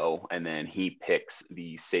to go. And then he picks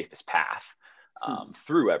the safest path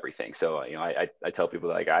through everything. So, I tell people,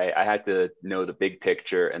 like, I had to know the big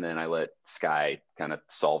picture, and then I let Sky kind of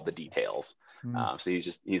solve the details. So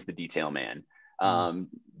he's the detail man.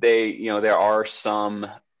 There are some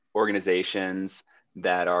organizations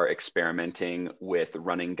that are experimenting with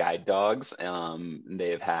running guide dogs.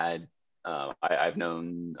 They've had, I've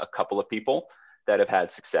known a couple of people that have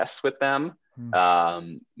had success with them.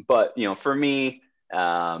 But, for me,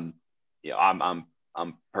 I'm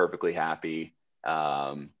perfectly happy,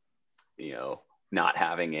 not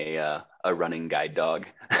having a running guide dog.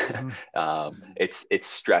 It's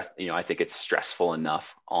stress. I think it's stressful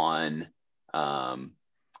enough on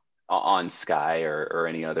Sky or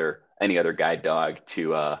any other guide dog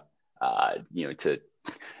to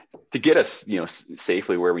get us,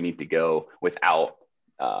 safely where we need to go without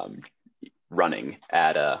running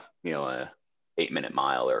at a 8-minute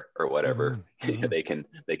mile or whatever they can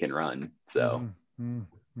run. So.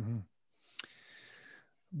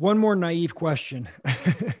 One more naive question.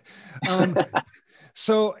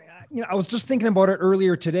 So, I was just thinking about it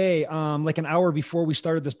earlier today, like an hour before we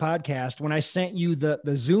started this podcast, when I sent you the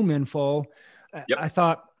Zoom info. Yep. I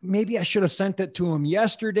thought maybe I should have sent it to him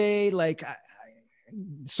yesterday.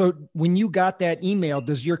 So when you got that email,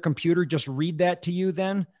 does your computer just read that to you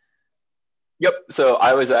then? Yep. So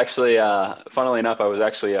I was actually, funnily enough, I was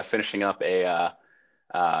actually finishing up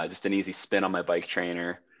just an easy spin on my bike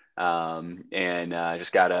trainer. And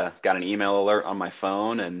just got an email alert on my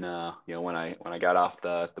phone. And, when I got off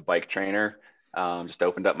the bike trainer, just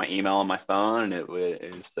opened up my email on my phone, and it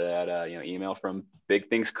was that, email from Big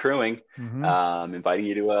Things Crewing, inviting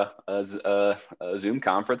you to a Zoom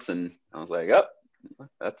conference. And I was like, oh,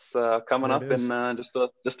 that's coming up in just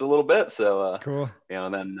a little bit. So, cool.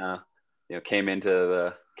 Then, came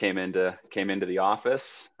into the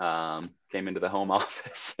office, came into the home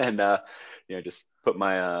office, and, just put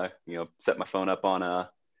my, set my phone up on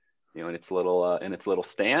in its little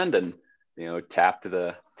stand, and, tapped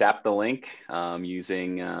the link,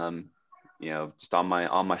 using, just on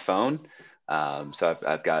my phone. So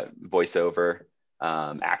I've got VoiceOver,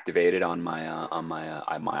 activated on my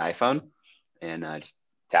iPhone, and just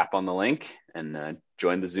tap on the link and,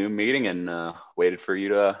 joined the Zoom meeting, and, waited for you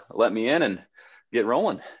to let me in and get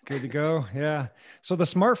rolling. Good to go. Yeah. So the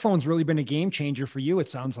smartphone's really been a game changer for you, it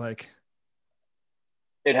sounds like.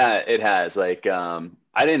 It has. Like, I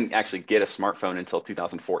didn't actually get a smartphone until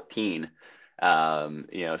 2014.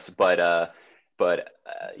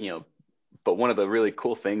 But one of the really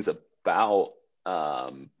cool things about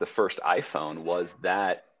the first iPhone was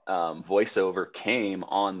that VoiceOver came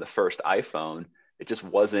on the first iPhone. It just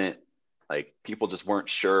wasn't, like, people just weren't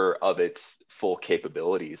sure of its full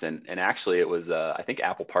capabilities. And actually it was, I think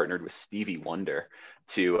Apple partnered with Stevie Wonder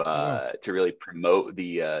to really promote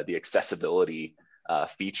the accessibility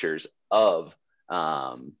features of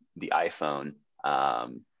the iPhone.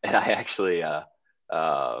 And I actually, I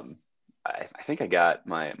think I got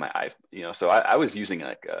my iPhone, so I was using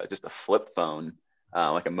like just a flip phone,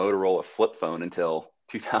 like a Motorola flip phone until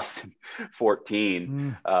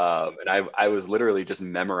 2014. And I was literally just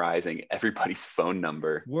memorizing everybody's phone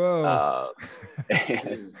number. Whoa.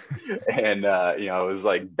 And I was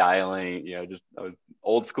like dialing, I was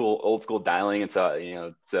old school dialing. And so,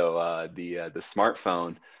 the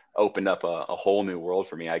smartphone opened up a whole new world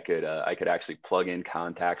for me. I could actually plug in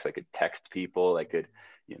contacts. I could text people. I could,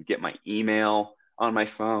 get my email on my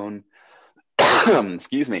phone.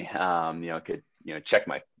 Excuse me. I could, check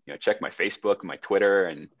my Facebook, my Twitter,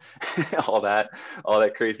 and all that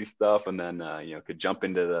crazy stuff. And then, could jump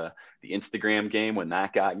into the Instagram game when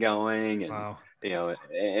that got going, and, wow.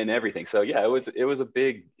 And everything. So yeah, it was a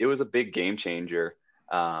big game changer,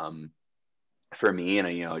 for me. And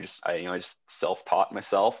I just self-taught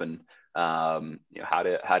myself, and, how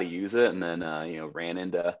to use it. And then, ran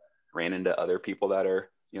into other people that are,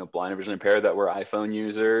 blind or visually impaired, that were iPhone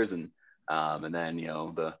users. And then,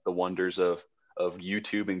 the wonders of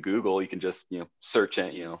YouTube and Google. You can just, search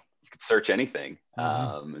it, you could search anything.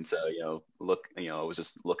 And so, I was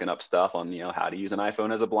just looking up stuff on, how to use an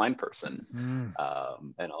iPhone as a blind person, and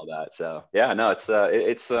all that. So yeah, no, it's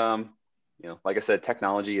like I said,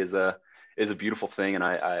 technology is a beautiful thing, and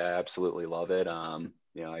I absolutely love it. I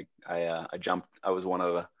was one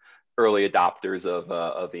of the early adopters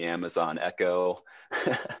of the Amazon Echo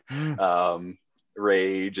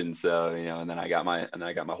Rage. And so, and then I got my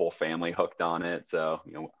whole family hooked on it. So, I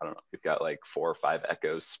don't know, we've got like 4 or 5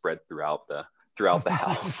 Echoes spread throughout the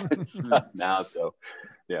house and stuff now. So,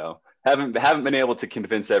 haven't been able to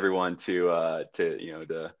convince everyone to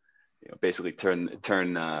basically turn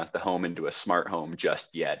the home into a smart home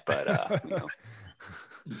just yet, but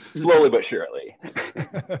slowly but surely.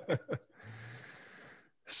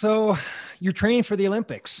 So you're training for the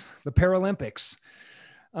Olympics, the Paralympics.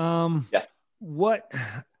 Yes. What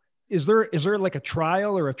is there like a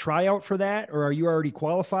trial or a tryout for that, or are you already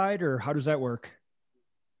qualified, or how does that work?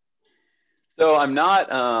 So I'm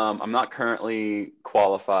not currently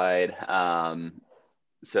qualified.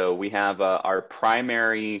 So we have our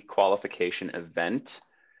primary qualification event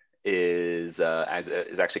is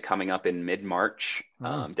actually coming up in mid-March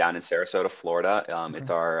down in Sarasota, Florida. Okay.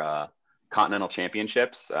 It's our Continental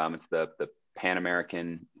Championships. It's the Pan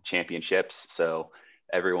American Championships. So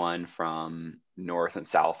everyone from North and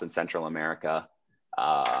South and Central America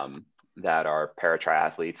that are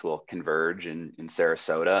para-triathletes will converge in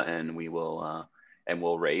Sarasota, and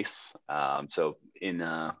we'll race. So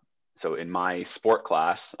in my sport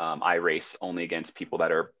class, I race only against people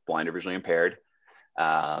that are blind or visually impaired.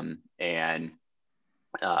 The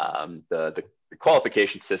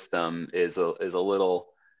qualification system is a little,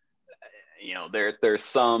 there's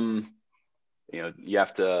some, you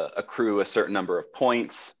have to accrue a certain number of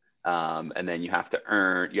points, and then you have to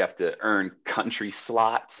earn country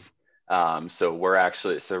slots. So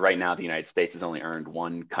right now the United States has only earned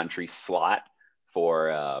one country slot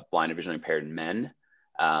for blind and visually impaired men.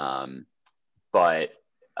 But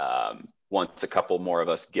once a couple more of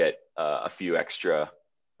us get a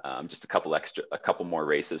couple more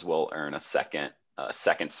races, we'll earn a second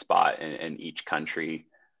spot in each country.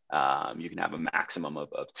 You can have a maximum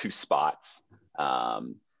of 2 spots,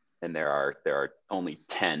 and there are only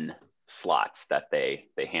 10 slots that they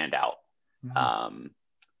hand out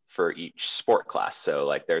for each sport class. So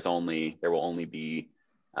like there will only be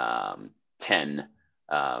 10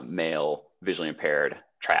 male visually impaired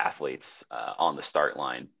triathletes on the start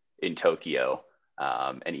line in Tokyo,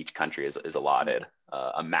 and each country is allotted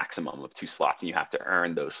a maximum of 2 slots, and you have to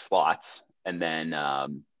earn those slots. And then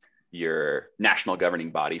your national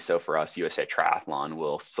governing body, so for us, USA Triathlon,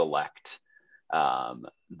 will select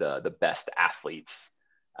the best athletes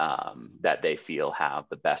that they feel have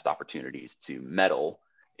the best opportunities to medal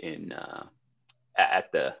in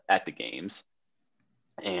at the games,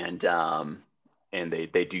 and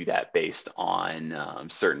they do that based on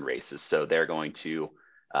certain races. So they're going to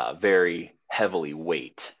very heavily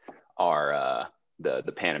weight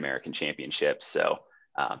the Pan American Championships. So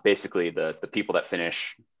basically the people that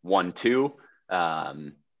finish 1, 2,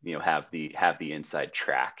 have the inside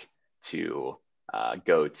track to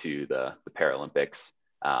go to the Paralympics.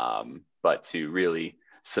 But to really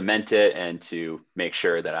cement it and to make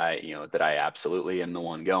sure that I absolutely am the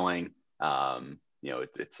one going,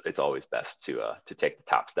 it's always best to take the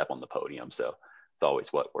top step on the podium. So it's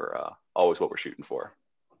always what we're shooting for.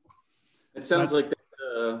 It sounds like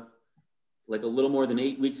like a little more than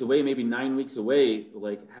 8 weeks away, maybe 9 weeks away.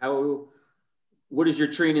 Like what is your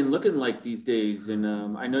training looking like these days? And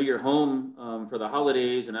I know you're home for the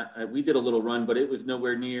holidays, and we did a little run, but it was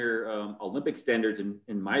nowhere near Olympic standards,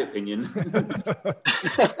 in my opinion.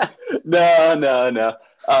 No.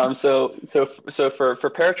 So for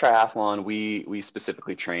paratriathlon, we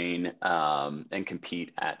specifically train and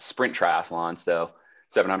compete at sprint triathlon. So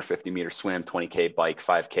 750 meter swim, 20K bike,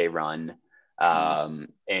 5K run.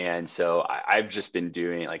 And so I've just been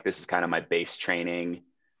doing, like, this is kind of my base training,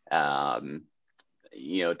 time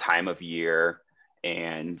of year.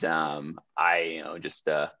 And I, just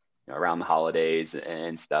around the holidays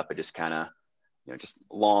and stuff, I just kind of, just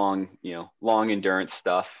long endurance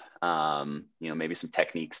stuff, maybe some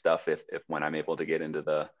technique stuff if when I'm able to get into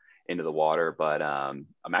the water. But I'm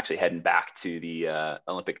actually heading back to the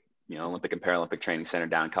Olympic and Paralympic Training Center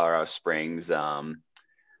down in Colorado Springs in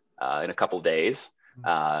a couple of days.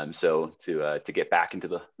 So to get back into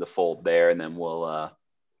the fold there, and then we'll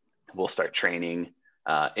start training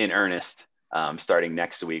in earnest starting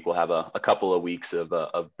next week. We'll have a couple of weeks of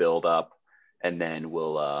build up, and then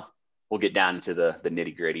we'll get down into the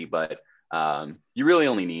nitty gritty. But you really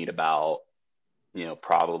only need about,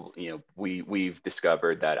 we've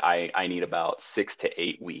discovered that I need about 6 to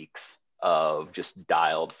 8 weeks of just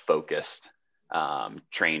dialed, focused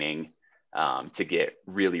training to get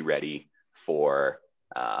really ready for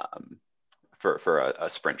a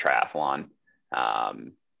sprint triathlon.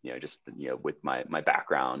 With my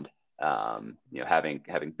background,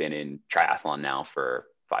 having been in triathlon now for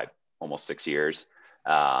almost 6 years.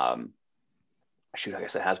 I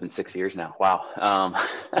guess it has been 6 years now. Wow. I'm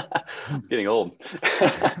getting old.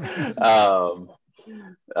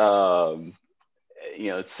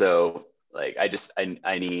 So like, I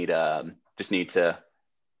need to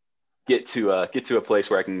get to a place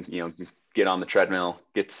where I can, get on the treadmill,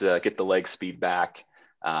 get the leg speed back.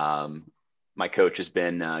 My coach has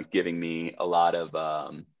been giving me a lot of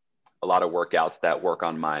workouts that work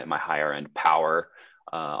on my higher end power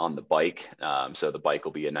on the bike. So the bike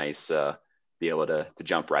will be a nice, be able to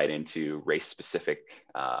jump right into race specific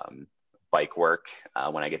bike work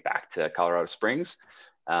when I get back to Colorado Springs.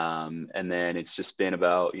 And then it's just been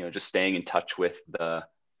about, just staying in touch with the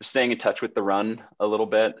run a little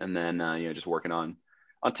bit. And then, just working on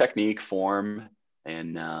technique, form,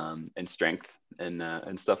 and strength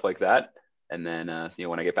and stuff like that. And then,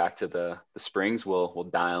 when I get back to the Springs, we'll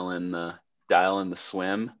dial in the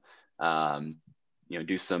swim,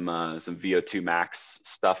 do some VO2 max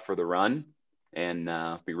stuff for the run, and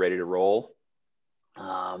be ready to roll.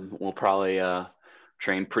 We'll probably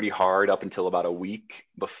train pretty hard up until about a week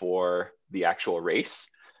before the actual race,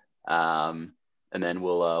 and then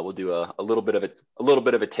we'll do a little bit of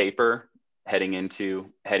a taper heading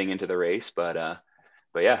into the race. But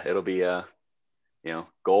yeah, it'll be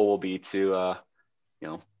goal will be to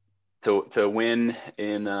win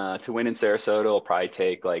in Sarasota. It'll probably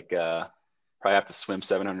take probably have to swim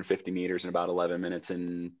 750 meters in about 11 minutes,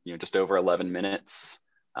 and just over 11 minutes.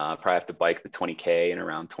 Probably have to bike the 20K in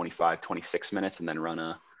around 25, 26 minutes, and then run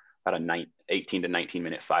about a 18 to 19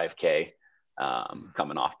 minute 5K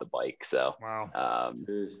coming off the bike. So, wow.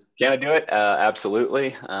 Can I do it?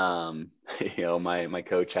 Absolutely. My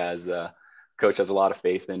coach has a lot of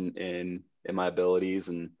faith in my abilities,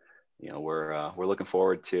 and we're looking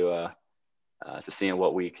forward to seeing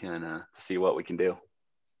what we can do.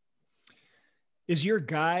 Is your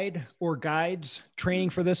guide or guides training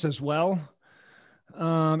for this as well?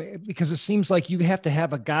 Because it seems like you have to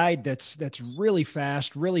have a guide that's really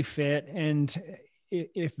fast, really fit, and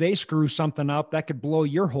if they screw something up, that could blow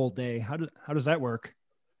your whole day. How does that work?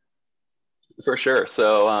 For sure.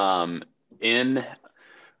 So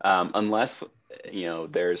unless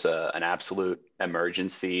there's an absolute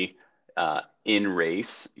emergency in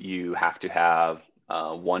race, you have to have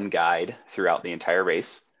one guide throughout the entire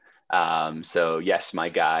race. So yes, my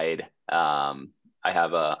guide, I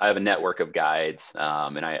have a network of guides,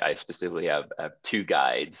 and I specifically have two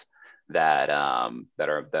guides that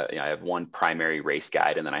I have one primary race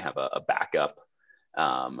guide, and then I have a backup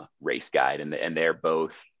race guide, and they're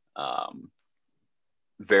both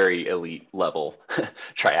very elite level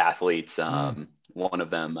triathletes. One of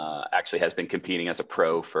them actually has been competing as a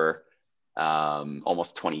pro for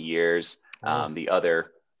almost 20 years. The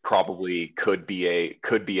other probably could be a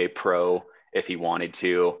pro if he wanted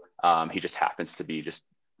to. He just happens to be just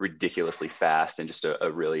ridiculously fast and just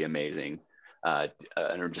a really amazing,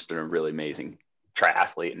 just a really amazing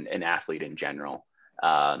triathlete and athlete in general.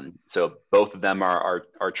 So both of them are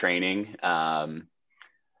training as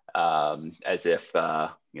if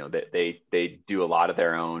they do a lot of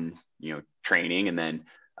their own training, and then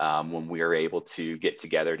when we are able to get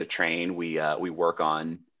together to train, we work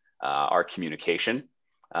on our communication.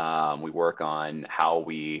 We work on how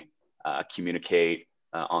we communicate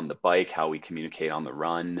on the bike, how we communicate on the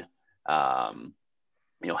run. How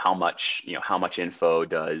much info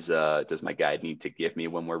does my guide need to give me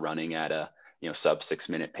when we're running at a sub 6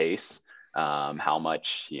 minute pace? How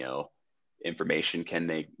much information can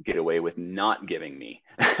they get away with not giving me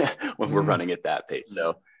when we're running at that pace?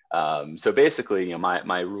 So basically,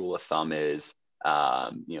 my rule of thumb is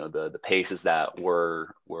the paces that we're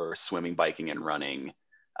swimming, biking, and running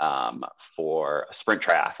for a sprint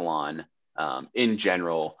triathlon. In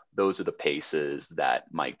general, those are the paces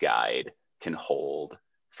that my guide can hold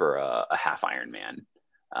for a half Ironman.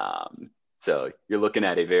 So you're looking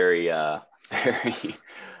at a very, very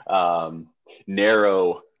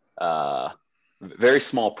narrow, very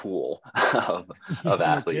small pool of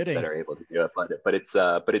athletes that are able to do it. But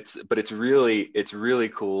it's really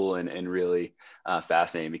cool and really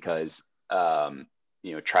fascinating, because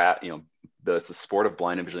the sport of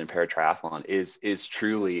blind and visually impaired triathlon is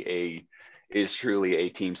truly a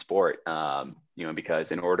team sport.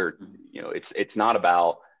 Because in order, it's not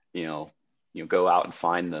about, go out and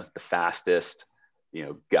find the fastest,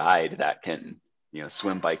 guide that can,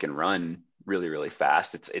 swim, bike, and run really, really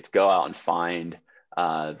fast. It's go out and find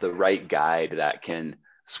the right guide that can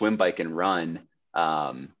swim, bike, and run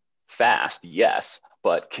fast, yes,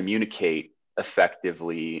 but communicate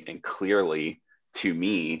effectively and clearly to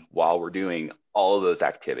me while we're doing all of those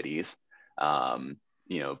activities.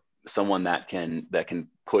 Someone that can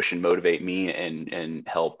push and motivate me and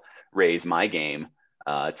help raise my game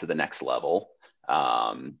to the next level.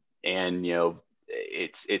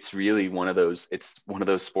 It's really one of those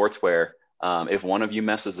sports where if one of you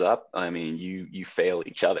messes up, you fail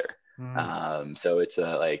each other. So it's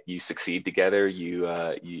like you succeed together,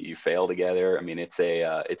 you fail together. I mean, it's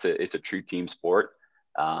a true team sport.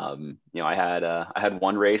 I had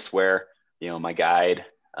one race where, my guide,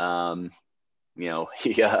 he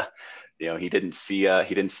didn't see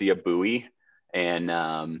a buoy,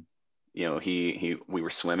 and we were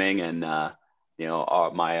swimming, and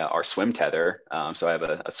our swim tether. So I have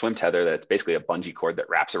a swim tether that's basically a bungee cord that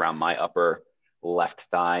wraps around my upper left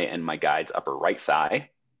thigh and my guide's upper right thigh.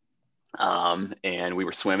 And we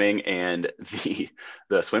were swimming, and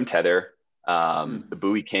the swim tether, the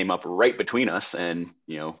buoy came up right between us, and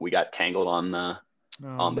we got tangled on the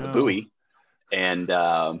buoy, and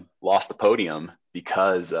lost the podium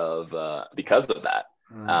because of that.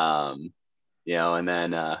 And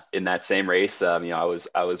then in that same race, I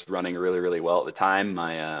was running really, really well at the time.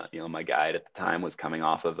 My guide at the time was coming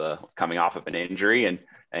off of an injury, and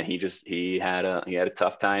he had a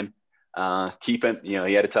tough time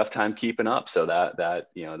keeping up. So that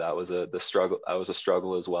was the struggle. That was a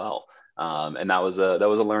struggle as well. And that was a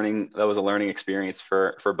learning experience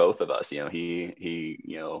for both of us. He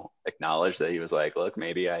acknowledged that he was like, look,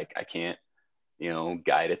 maybe I can't,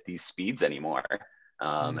 guide at these speeds anymore.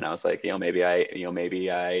 And I was like, maybe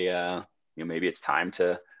it's time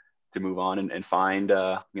to move on and find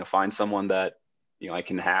someone that, I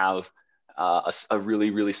can have a really,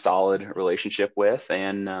 really solid relationship with,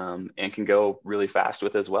 and can go really fast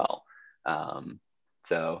with as well.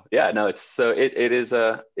 So yeah, no, it's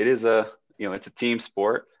a team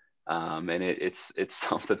sport. And it's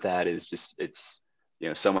something that is just, it's,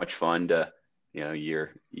 so much fun to,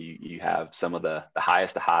 you have some of the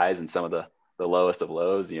highest of highs and some of the lowest of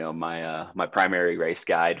lows. My primary race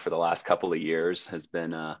guide for the last couple of years has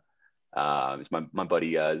been it's my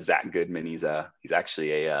buddy Zach Goodman. He's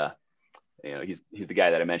actually he's the guy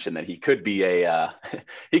that I mentioned that he could be a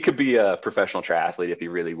professional triathlete if he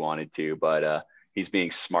really wanted to, but he's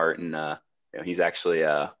being smart, and he's actually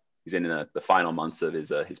he's in the final months of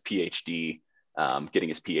his PhD, getting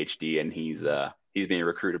his PhD, and he's being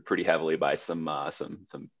recruited pretty heavily by some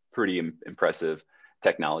pretty impressive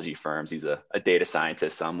technology firms. He's a data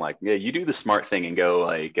scientist. So I'm like, yeah, you do the smart thing and go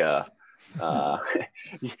like,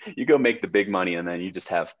 you go make the big money, and then you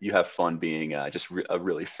have fun being just a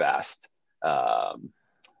really fast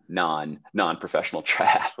non-professional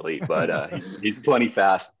triathlete. But he's plenty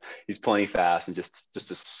fast. He's plenty fast, and just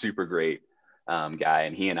a super great guy.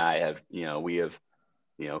 And he and I have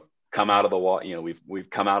come out of the water. We've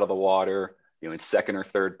come out of the water in second or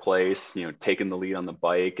third place. Taking the lead on the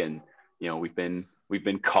bike, and we've been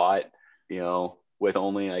caught, with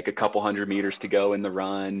only like a couple hundred meters to go in the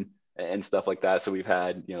run and stuff like that. So we've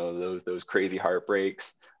had, those crazy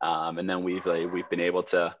heartbreaks. And then we've been able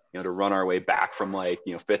to, to run our way back from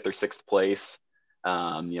fifth or sixth place,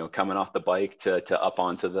 coming off the bike to up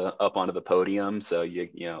onto the podium. So you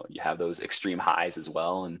have those extreme highs as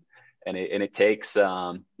well. And it takes,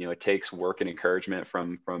 it takes work and encouragement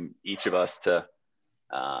from each of us to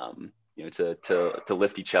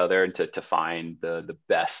lift each other and to find the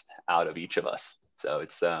best out of each of us. So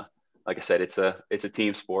it's like I said, it's a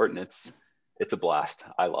team sport, and it's a blast.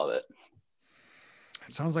 I love it.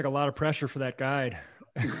 It sounds like a lot of pressure for that guide.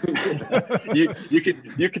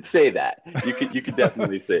 you could say that. You could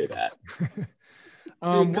definitely say that.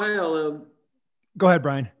 Hey, Kyle. Go ahead,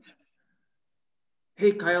 Brian.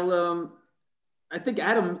 Hey, Kyle. I think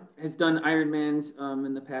Adam has done Ironmans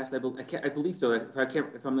in the past. I believe so.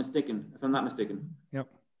 If I'm not mistaken. Yep.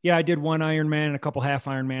 Yeah, I did one Ironman and a couple half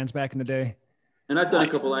Ironmans back in the day. And I've done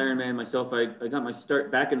a couple Ironman myself. I got my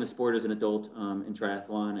start back in the sport as an adult in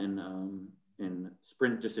triathlon and in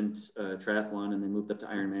sprint distance triathlon, and then moved up to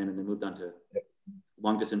Ironman, and then moved on to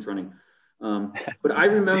long distance running. But I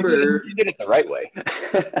remember you did it the right way.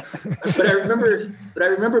 but I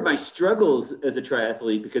remember my struggles as a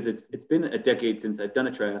triathlete, because it's been a decade since I've done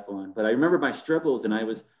a triathlon. But I remember my struggles, and I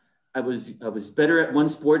was better at one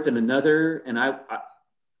sport than another. And I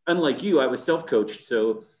unlike you, I was self-coached.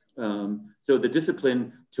 So the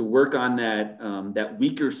discipline to work on that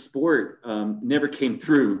weaker sport never came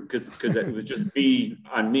through because it was just me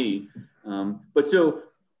on me. But so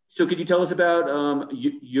could you tell us about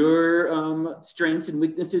your strengths and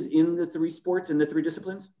weaknesses in the three sports and the three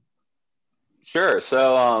disciplines? Sure.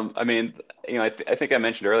 So, I mean, I think I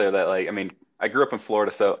mentioned earlier that I grew up in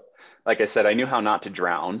Florida. So like I said, I knew how not to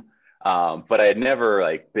drown, but I had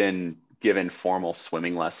never been given formal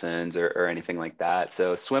swimming lessons or anything like that.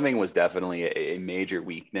 So swimming was definitely a major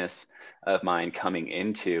weakness of mine coming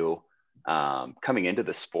into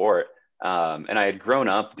the sport. And I had grown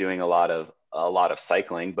up doing a lot of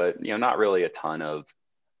cycling, but not really a ton of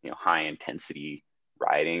high intensity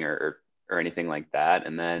riding or anything like that.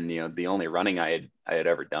 And then, the only running I had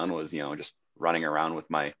ever done was, just running around with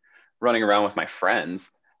my friends.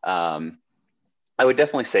 I would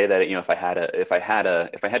definitely say that, if I had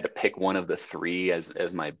to pick one of the three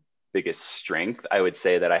as my biggest strength, I would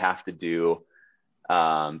say that I have to do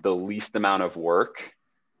the least amount of work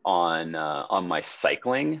on my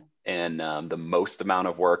cycling, and the most amount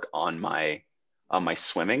of work on my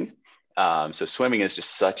swimming. So swimming is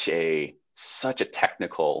just such a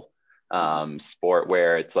technical sport,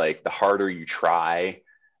 where it's like the harder you try,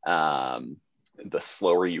 the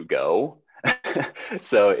slower you go.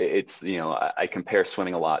 So it's, I compare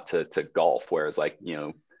swimming a lot to golf, whereas like,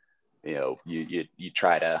 you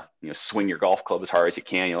try to, swing your golf club as hard as you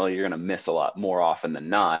can, you're going to miss a lot more often than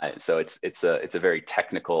not. So it's a very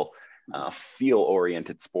technical, feel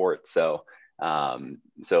oriented sport. So, for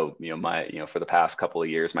the past couple of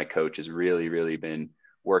years, my coach has really been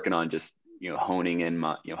working on just, honing in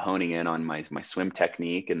on my swim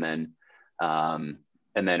technique, and then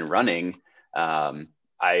running.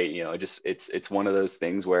 It's one of those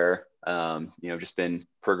things where, just been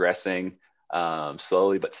progressing,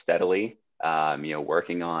 slowly but steadily,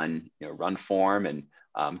 working on, run form, and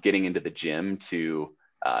getting into the gym to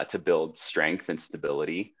build strength and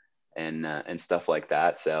stability and stuff like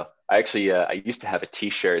that. So I actually, I used to have a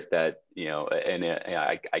t-shirt that,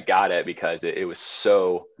 I got it because it was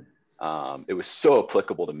so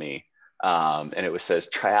applicable to me. And it says,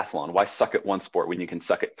 triathlon, why suck at one sport when you can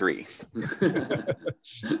suck at three?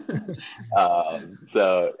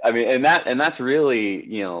 So, I mean, and that's really,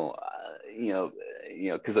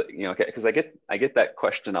 cause I get that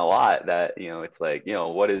question a lot, that, it's like,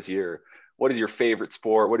 what is your favorite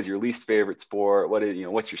sport? What is your least favorite sport?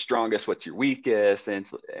 What's your strongest? What's your weakest? And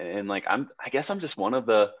like, I guess I'm just one of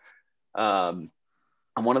I'm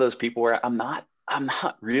one of those people where I'm not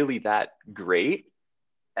really that great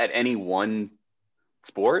at any one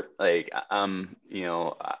sport. Like, I'm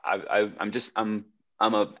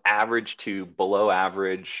a average to below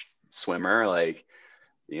average swimmer. Like,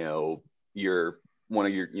 you're one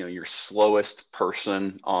of your slowest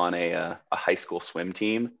person on a high school swim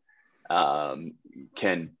team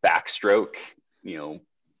can backstroke,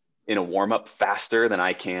 in a warm up faster than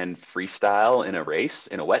I can freestyle in a race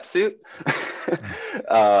in a wetsuit.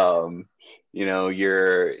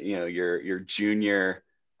 Your junior,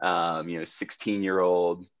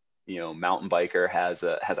 16-year-old, mountain biker has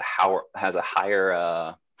a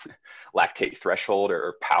higher lactate threshold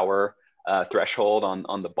or power threshold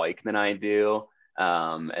on the bike than I do.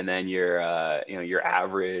 And then your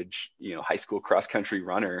average, high school cross country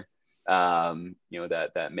runner,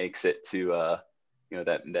 that makes it to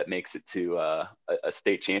that makes it to a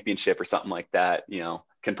state championship or something like that,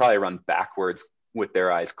 can probably run backwards with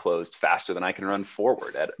their eyes closed faster than I can run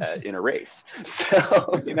forward in a race.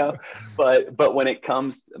 So, but when it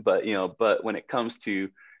comes to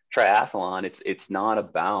triathlon, it's not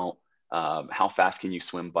about how fast can you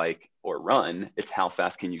swim, bike, or run. It's how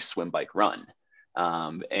fast can you swim, bike, run.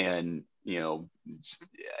 And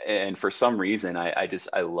for some reason,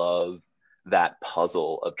 I love that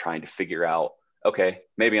puzzle of trying to figure out, okay,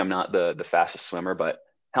 maybe I'm not the fastest swimmer, but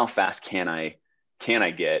how fast can I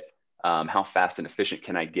get? How fast and efficient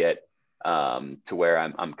can I get to where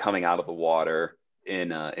I'm coming out of the water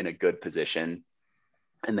in a good position,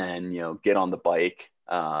 and then get on the bike.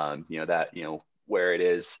 Where it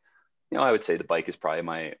is, I would say the bike is probably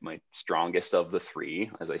my strongest of the three,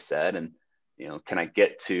 as I said, and can I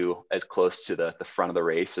get to as close to the front of the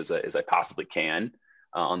race as I possibly can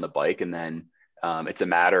on the bike, and then it's a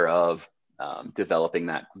matter of developing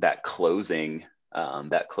that closing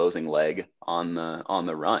leg on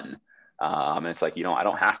the run. And it's like, I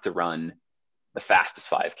don't have to run the fastest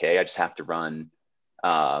 5K. I just have to run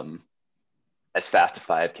as fast a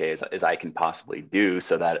 5K as I can possibly do,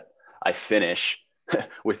 so that I finish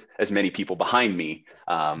with as many people behind me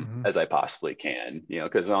as I possibly can.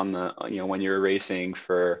 Because when you're racing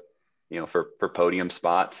for podium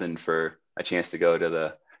spots and for a chance to go to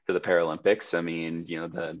the Paralympics, I mean,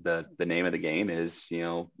 the name of the game is,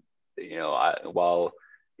 while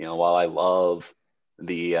I love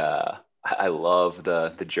I love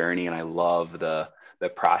the journey, and I love the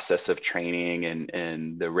process of training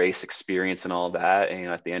and the race experience and all that. And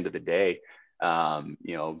at the end of the day, I'm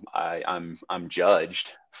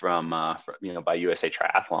judged by USA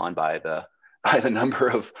Triathlon by the number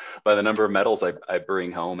of medals I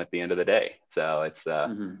bring home at the end of the day. So it's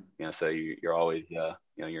so you're always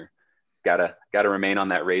you're gotta remain on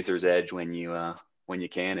that razor's edge when you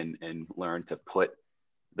can, and learn to put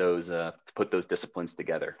those disciplines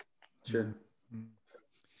together. Sure.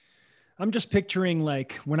 I'm just picturing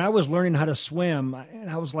like when I was learning how to swim, and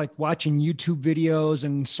I was like watching YouTube videos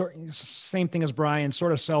and same thing as Brian,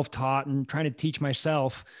 sort of self-taught and trying to teach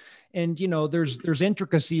myself. And, there's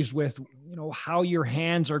intricacies with, how your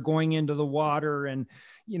hands are going into the water. And,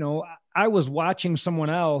 I was watching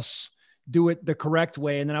someone else do it the correct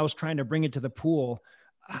way. And then I was trying to bring it to the pool.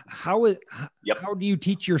 How do you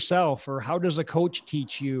teach yourself, or how does a coach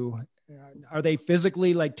teach you? Are they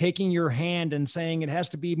physically like taking your hand and saying it has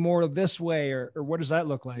to be more of this way, or what does that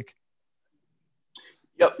look like?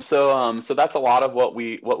 Yep. So that's a lot of what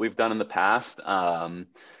we've done in the past.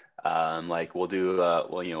 Like we'll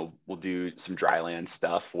do some dry land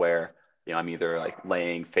stuff where, I'm either like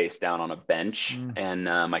laying face down on a bench and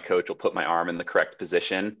my coach will put my arm in the correct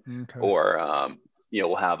position, or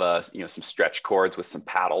we'll have some stretch cords with some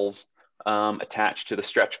paddles attached to the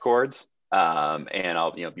stretch cords. And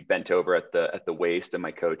I'll, be bent over at the waist, and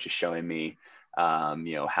my coach is showing me,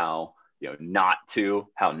 how, not to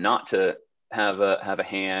have a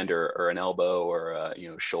hand or an elbow or a,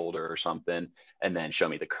 shoulder or something, and then show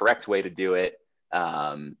me the correct way to do it.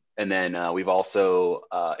 And then we've also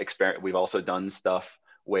done stuff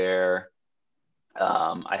where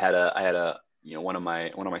I had a one of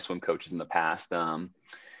my swim coaches in the past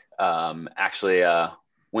actually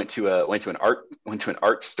went to an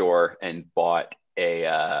art store and bought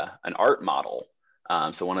an art model.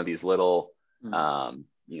 So one of these little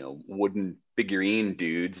wooden figurine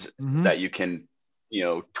dudes that you can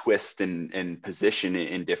twist and position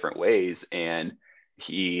in different ways, and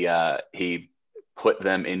he put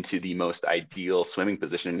them into the most ideal swimming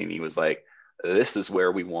position, and he was like, this is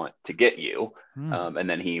where we want to get you. And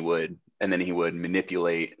then he would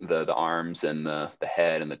manipulate the arms and the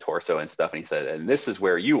head and the torso and stuff, and he said, and this is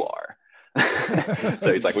where you are.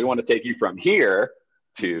 So he's like, we want to take you from here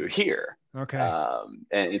to here. Okay.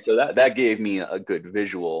 And so that gave me a good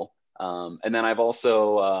visual. And then I've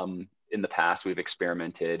also in the past we've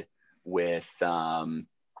experimented with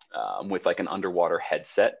like an underwater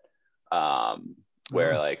headset,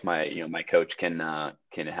 where like my coach can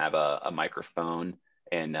have a microphone,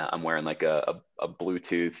 and I'm wearing like a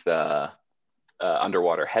Bluetooth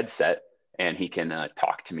underwater headset, and he can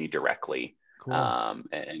talk to me directly. Cool.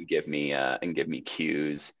 And give me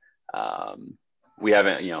cues. We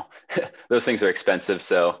haven't, those things are expensive,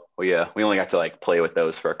 so we only got to like play with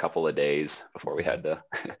those for a couple of days before we had to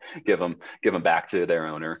give them back to their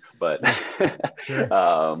owner. But Sure.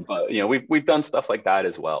 But we've done stuff like that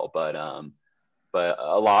as well. But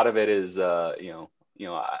a lot of it is I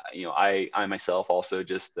myself also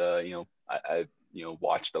just I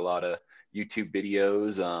watched a lot of YouTube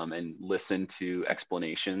videos and listened to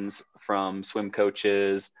explanations from swim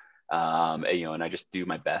coaches. And I just do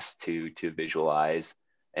my best to visualize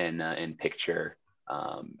and picture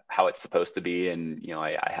how it's supposed to be. And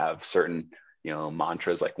I have certain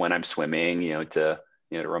mantras, like when I'm swimming, to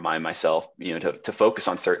remind myself to focus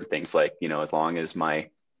on certain things, like as long as my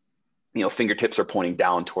fingertips are pointing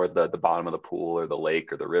down toward the bottom of the pool or the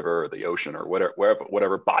lake or the river or the ocean or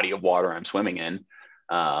whatever body of water I'm swimming in,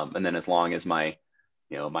 and then as long as my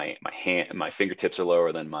my fingertips are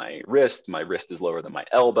lower than my wrist is lower than my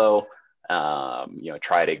elbow,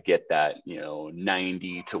 try to get that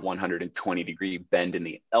 90 to 120 degree bend in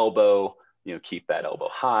the elbow, keep that elbow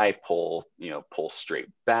high, pull straight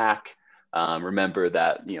back. Remember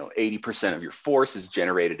that 80% of your force is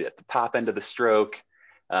generated at the top end of the stroke.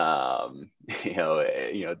 So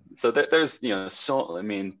there's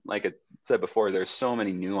like I said before, there's so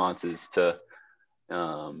many nuances to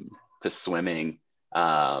swimming.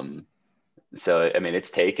 So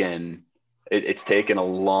it's taken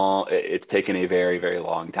a very, very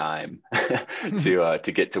long time to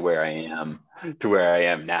get to where I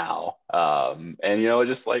am now. One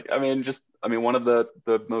of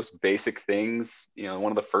the most basic things,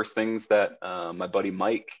 one of the first things that my buddy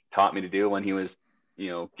Mike taught me to do when he was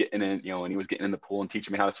getting in the pool and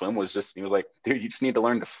teaching me how to swim he was like, dude, you just need to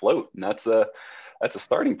learn to float, and that's a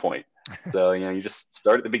starting point. So you just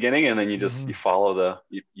start at the beginning, and then you just you follow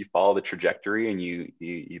the trajectory, and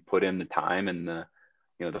you put in the time and the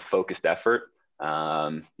focused effort.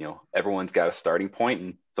 Everyone's got a starting point,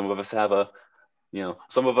 and some of us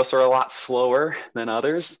are a lot slower than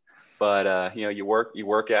others, but you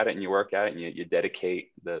work at it and you dedicate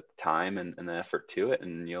the time and the effort to it,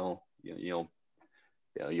 and you'll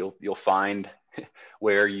find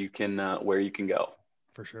where you can go.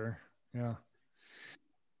 For sure. Yeah.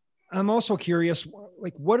 I'm also curious,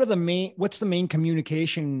 like, what's the main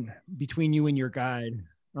communication between you and your guide?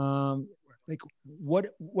 Like what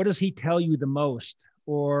does he tell you the most,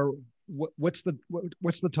 or what's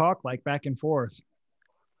the talk like back and forth?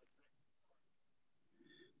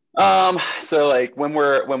 So like when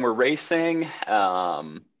we're racing,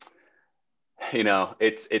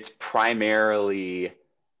 it's primarily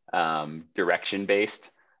direction based.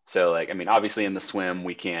 So like, I mean, obviously in the swim,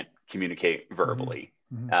 we can't communicate verbally.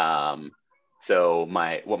 Mm-hmm. So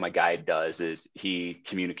what my guide does is he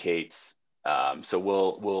communicates. So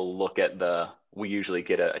we'll look at we usually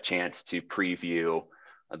get a chance to preview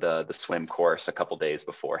the swim course a couple days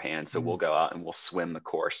beforehand. So we'll go out and we'll swim the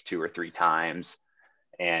course 2 or 3 times,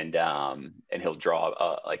 and he'll draw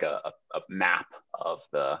a map of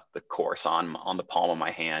the course on the palm of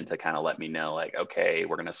my hand to kind of let me know, like, okay,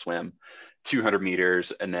 we're gonna swim 200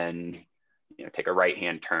 meters and then take a right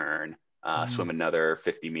hand turn, swim another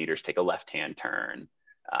 50 meters, take a left hand turn,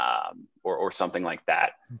 or something like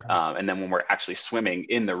that. Okay. And then when we're actually swimming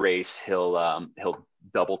in the race, he'll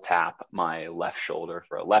double tap my left shoulder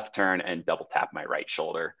for a left turn and double tap my right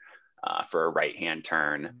shoulder for a right hand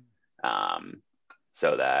turn.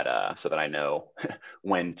 So that I know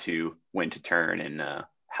when to turn and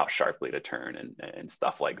how sharply to turn and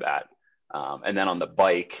stuff like that. And then on the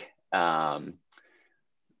bike,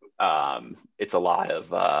 it's a lot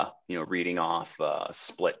of reading off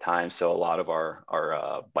split time. So a lot of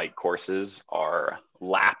our bike courses are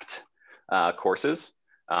lapped courses.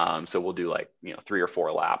 So we'll do 3 or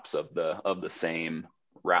 4 laps of the same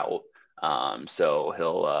route. So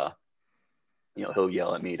he'll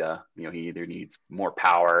yell at me to, he either needs more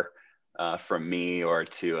power from me, or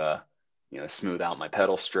to, smooth out my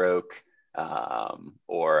pedal stroke,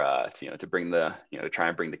 or to bring to try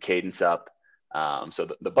and bring the cadence up. So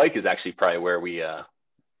the bike is actually probably where we,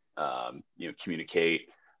 communicate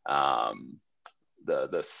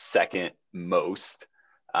the second most.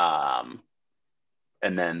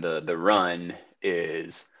 And then the run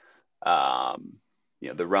is,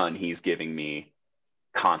 the run, he's giving me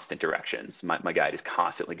constant directions. My guide is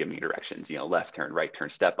constantly giving me directions, left turn, right turn,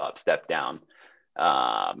 step up, step down,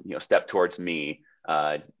 step towards me,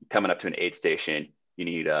 coming up to an aid station, you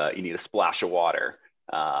need a splash of water,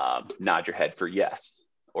 nod your head for yes,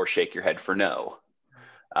 or shake your head for no,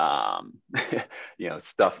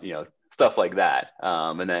 stuff like that.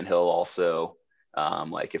 And then he'll also,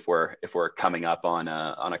 like if we're coming up on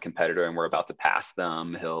a competitor and we're about to pass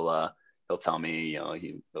them, he'll tell me,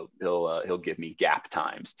 he'll give me gap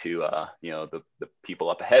times to, the people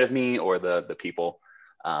up ahead of me, or the people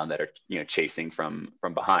that are, chasing from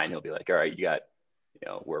behind. He'll be like, all right, you got,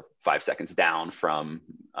 we're 5 seconds down from,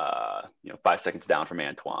 5 seconds down from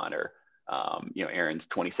Antoine, or, Aaron's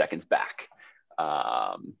 20 seconds back,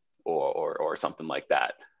 or something like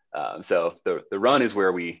that. So the run is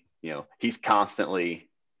where we, he's constantly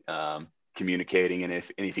communicating, and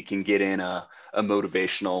if he can get in a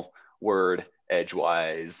motivational word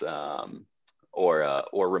edgewise, or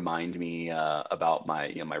remind me about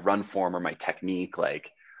my my run form or my technique,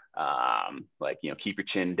 like keep your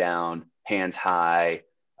chin down, hands high,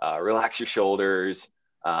 relax your shoulders,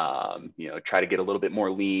 try to get a little bit more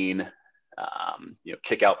lean,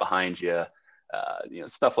 kick out behind you,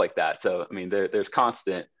 stuff like that. So I mean, there's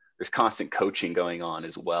constant coaching going on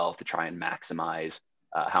as well to try and maximize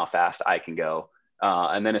how fast I can go.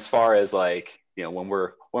 And then as far as when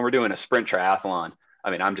we're doing a sprint triathlon, I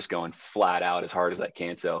mean, I'm just going flat out as hard as I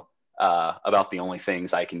can. So about the only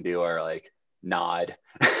things I can do are nod,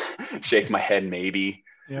 shake my head, maybe,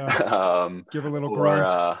 give a little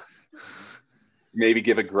grunt, maybe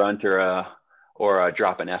give a grunt, or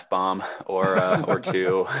drop an F-bomb or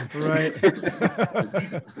two. Right.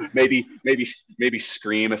 maybe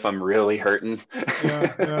scream if I'm really hurting.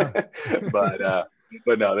 Yeah.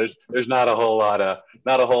 But no, there's not a whole lot.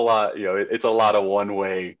 It's a lot of one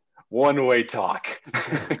way talk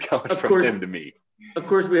coming from him to me. Of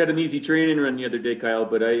course, we had an easy training run the other day, Kyle,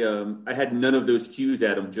 but I had none of those cues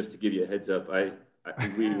at him, just to give you a heads up.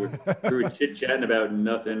 We were chit-chatting about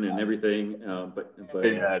nothing and everything, but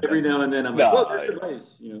yeah, every now and then I'm like, there's some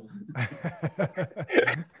ice,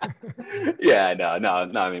 Yeah,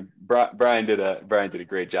 no. I mean, Brian did a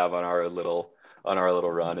great job on our little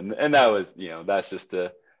run, and that was, that's just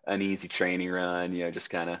an easy training run.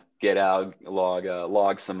 Just kind of get out,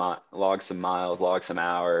 log some miles, log some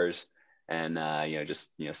hours, and just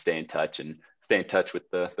stay in touch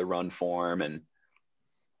with the run form, and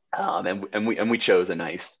we chose a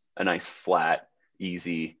nice flat,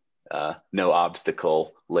 easy, no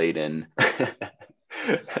obstacle laden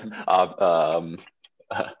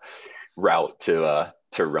route to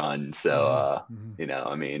run. So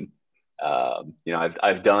I mean,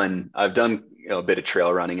 I've done a bit of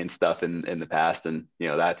trail running and stuff in the past, and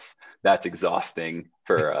that's exhausting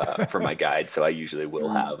for my guide. So I usually will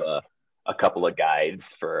have a couple of guides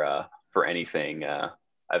for anything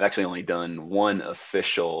I've actually only done one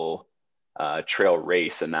official trail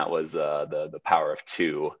race, and that was the Power of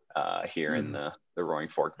Two here in the Roaring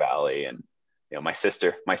Fork Valley. And my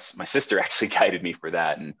sister actually guided me for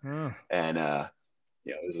that, and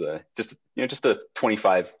it was just a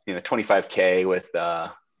 25K with Brian,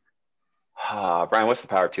 what's the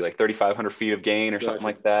Power of Two, like 3,500 feet of gain or something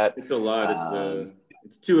like that? It's a lot.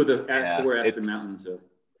 It's two of the four Aspen Mountains, so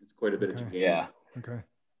it's quite a bit of gain. Yeah. Okay.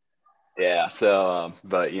 Yeah. So,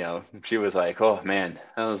 but she was like, "Oh man,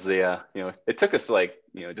 that was the it took us like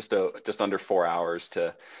just under 4 hours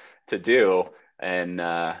to do." And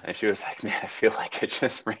she was like, "Man, I feel like I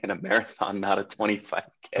just ran a marathon, not a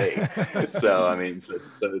 25K." So I mean, so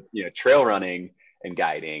trail running and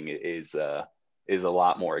guiding is a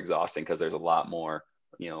lot more exhausting because there's a lot more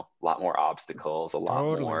obstacles, a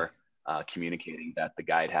lot more communicating that the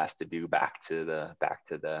guide has to do back to the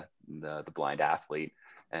blind athlete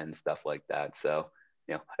and stuff like that. So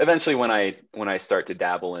eventually when I start to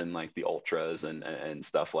dabble in like the ultras and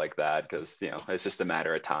stuff like that, because it's just a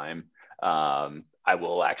matter of time, I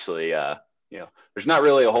will actually there's not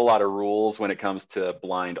really a whole lot of rules when it comes to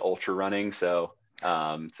blind ultra running. So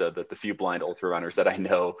that the few blind ultra runners that I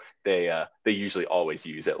know, they usually always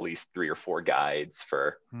use at least 3 or 4 guides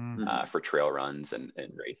for trail runs and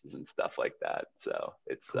races and stuff like that. So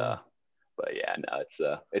it's cool. But yeah, no,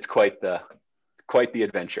 it's quite the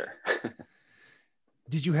adventure.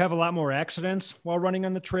 Did you have a lot more accidents while running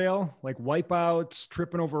on the trail, like wipeouts,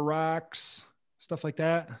 tripping over rocks, stuff like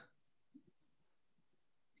that?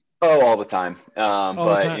 Oh, all the time.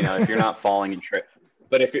 If you're not falling in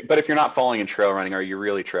But if you're not falling in trail running, are you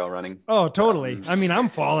really trail running? Oh, totally. I mean, I'm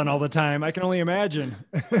falling all the time. I can only imagine.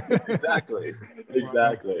 Exactly.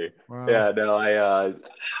 Wow. Yeah, no,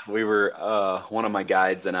 we were, one of my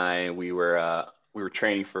guides and we were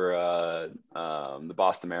training for the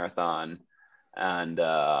Boston Marathon, and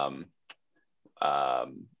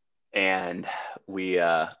we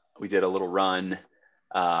did a little run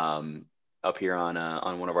up here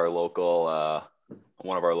on one of our local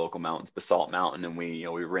mountains, Basalt Mountain, and we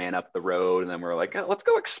ran up the road, and then we were like, let's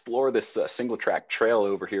go explore this single track trail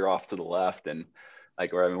over here off to the left, and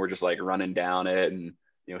we're just like running down it, and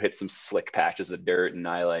hit some slick patches of dirt, and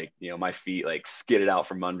I my feet skidded out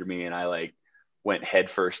from under me, and I went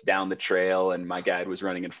headfirst down the trail, and my guide was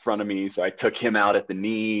running in front of me, so I took him out at the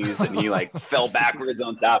knees, and he fell backwards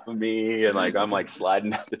on top of me, and I'm sliding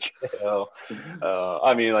down the trail.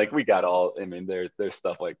 We got there's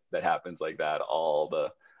stuff that happens like that all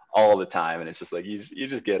the time, and it's just you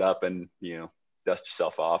just get up and dust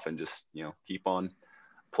yourself off and just keep on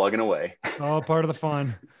plugging away. All part of the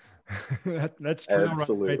fun. That's trail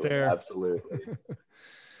right there. Absolutely.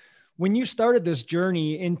 When you started this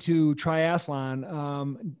journey into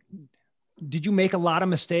triathlon, did you make a lot of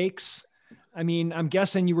mistakes? I mean, I'm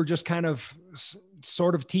guessing you were just kind of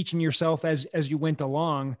sort of teaching yourself as you went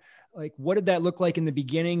along. What did that look like in the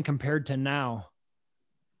beginning compared to now?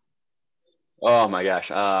 Oh my gosh.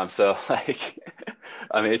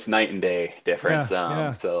 It's night and day difference.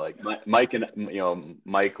 Yeah. So Mike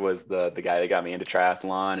Mike was the guy that got me into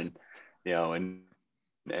triathlon, and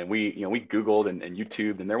we Googled and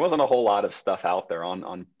YouTubed, and there wasn't a whole lot of stuff out there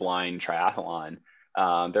on blind triathlon.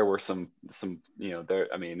 There were some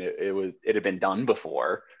it had been done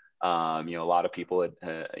before. A lot of people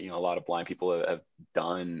a lot of blind people have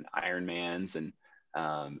done Ironmans and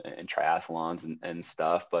triathlons and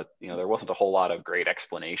stuff, but there wasn't a whole lot of great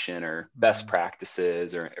explanation or best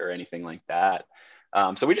practices or anything like that.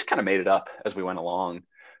 So we just kind of made it up as we went along.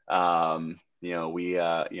 We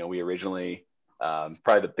originally,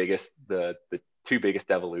 probably the 2 biggest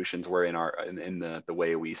evolutions were in the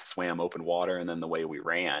way we swam open water, and then the way we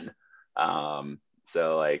ran. When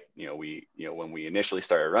we initially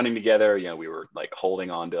started running together, we were holding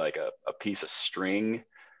on to a piece of string,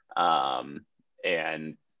 and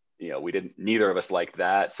neither of us liked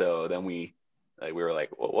that. So then we were like,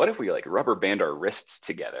 well, what if we rubber band our wrists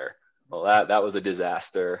together? Well, that was a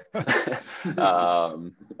disaster.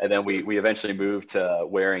 And then we eventually moved to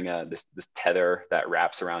wearing this tether that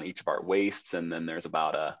wraps around each of our waists, and then there's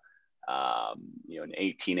about an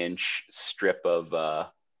 18-inch strip of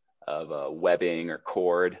webbing or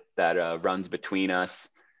cord that runs between us.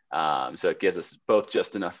 So it gives us both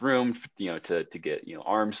just enough room, to get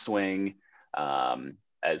arm swing,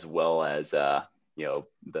 as well as the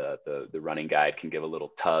running guide can give a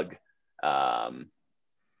little tug.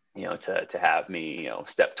 To have me,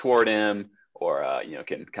 step toward him, or,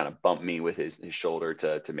 can kind of bump me with his shoulder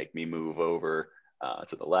to make me move over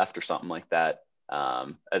to the left or something like that.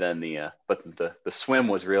 And then but the swim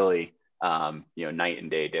was really night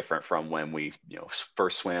and day different from when we,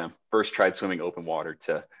 first tried swimming open water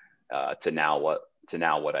to now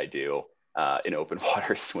what I do in open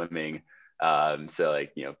water swimming. So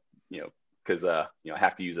like, cause I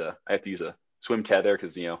have to use a swim tether,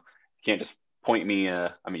 cause, you can't just point me.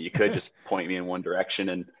 You could just point me in one direction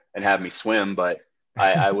and have me swim, but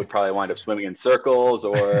I would probably wind up swimming in circles,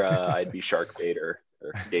 or I'd be shark bait or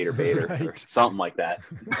gator bait or something like that.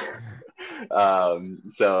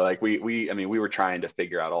 So like we were trying to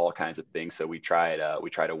figure out all kinds of things. So we tried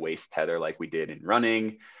a waist tether like we did in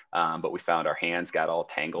running, but we found our hands got all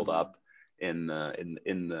tangled up in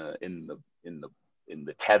the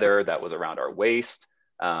tether that was around our waist.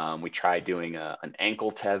 We tried doing an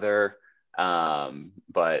ankle tether,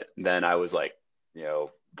 but then I was like,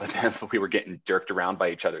 but then we were getting jerked around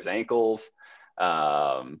by each other's ankles.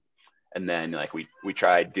 And then like we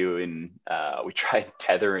tried doing we tried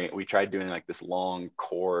doing like this long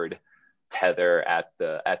cord tether at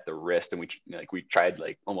the wrist, and we tried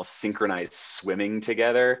like almost synchronized swimming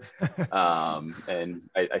together. And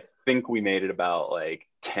I think we made it about like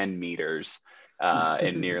 10 meters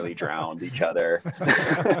and nearly drowned each other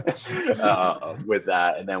with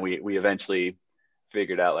that. And then we eventually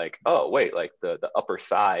figured out like, oh wait, like the upper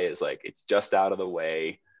thigh is like, it's just out of the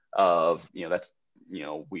way of, that's,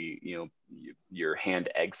 your hand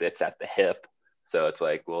exits at the hip. So it's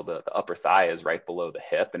like, well, the upper thigh is right below the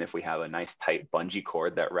hip. And if we have a nice tight bungee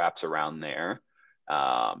cord that wraps around there,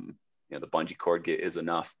 the bungee cord is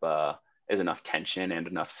enough tension and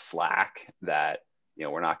enough slack that,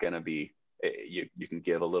 we're not going to be, you can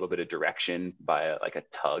give a little bit of direction by like a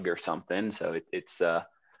tug or something. So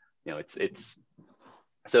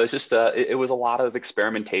so it's just, it was a lot of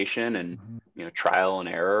experimentation and, trial and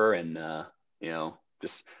error, and,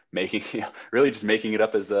 just making it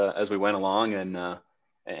up as we went along. And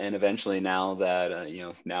eventually now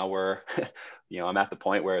that, now we're, I'm at the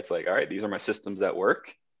point where it's like, all right, these are my systems that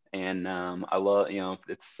work. And I love,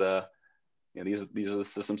 it's, these are the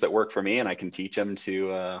systems that work for me, and I can teach them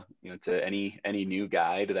to, to any new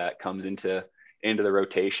guide that comes into the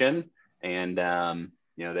rotation. And,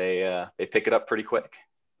 they pick it up pretty quick.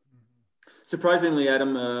 Surprisingly,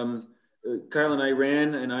 Adam, Kyle and I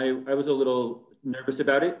ran, and I was a little nervous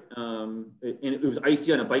about it. And it was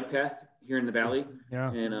icy on a bike path here in the valley.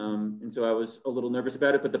 Yeah. And so I was a little nervous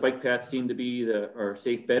about it, but the bike path seemed to be our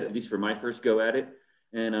safe bet, at least for my first go at it.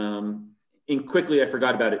 And quickly I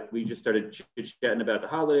forgot about it. We just started chatting about the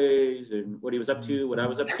holidays and what he was up to, what I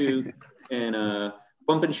was up to, and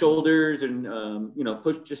bumping shoulders and,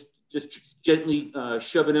 push, just gently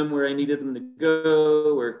shoving him where I needed him to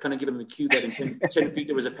go, or kind of giving him the cue that in 10 feet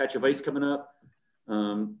there was a patch of ice coming up.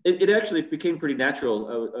 It actually became pretty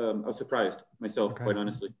natural. I was surprised myself, quite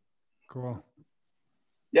honestly. Cool.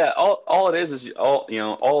 Yeah, all it is you're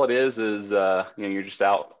just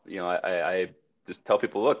out. I just tell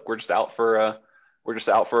people, look, we're just out for a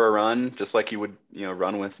run, just like you would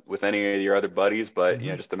run with any of your other buddies. But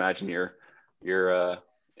just imagine you're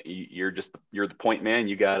the point man.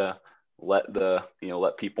 You gotta let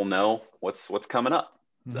people know what's coming up.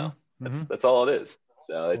 So that's all it is.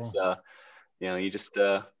 So cool. It's you just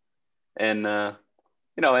and as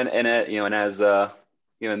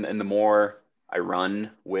and the more I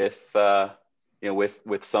run with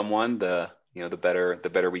someone, the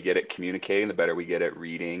better we get at communicating, the better we get at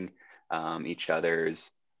reading each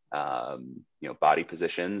other's body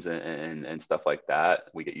positions and stuff like that.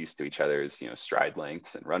 We get used to each other's stride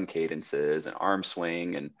lengths and run cadences and arm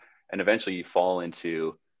swing, and eventually you fall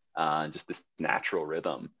into just this natural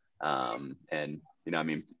rhythm. And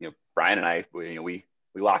Brian and I, we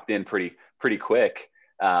locked in pretty quick.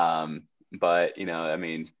 But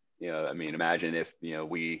imagine if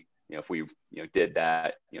we did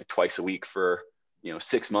that twice a week for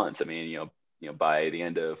 6 months. By the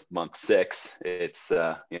end of month 6, it's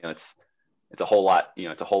a whole lot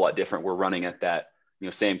different. We're running at that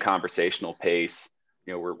same conversational pace.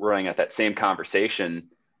 We're running at that same conversation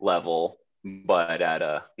level, but at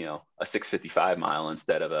a 6:55 mile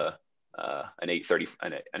instead of an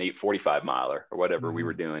 8:45 miler or whatever we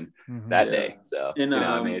were doing that day. So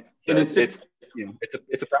it's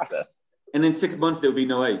a process. And in 6 months there'll be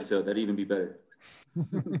no ice, so that'd even be better.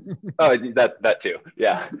 Oh, that too.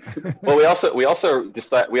 Yeah. Well, we also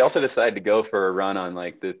decided to go for a run on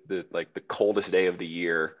like the coldest day of the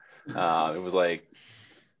year. It was like,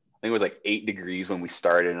 I think it was like 8 degrees when we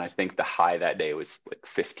started, and I think the high that day was like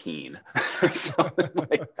 15 or something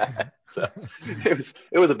like that. So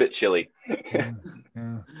it was a bit chilly.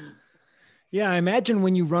 Yeah, I imagine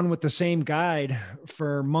when you run with the same guide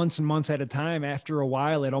for months and months at a time, after a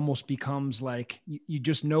while, it almost becomes like you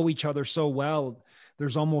just know each other so well.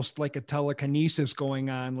 There's almost like a telekinesis going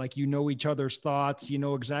on, like you know each other's thoughts, you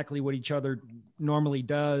know exactly what each other normally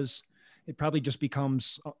does. It probably just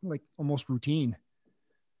becomes like almost routine.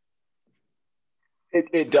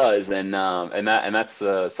 It does, and that's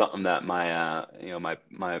something that my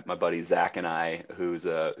buddy Zach and I, who's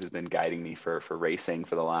been guiding me for racing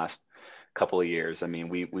for the last couple of years. I mean,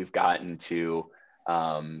 we've gotten to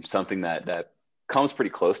something that comes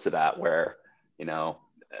pretty close to that, where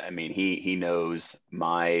I mean, he knows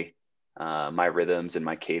my rhythms and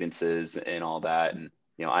my cadences and all that, and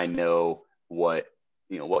I know what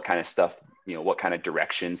kind of stuff, what kind of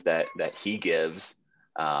directions that he gives,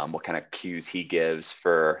 what kind of cues he gives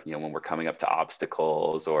for when we're coming up to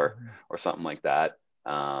obstacles or something like that.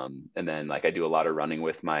 And then like I do a lot of running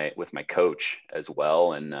with my coach as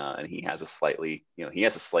well, and he has a slightly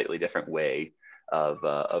different way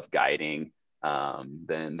of guiding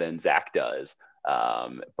than Zach does.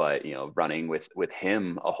 But running with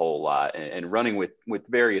him a whole lot, and running with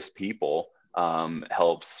various people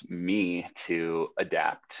helps me to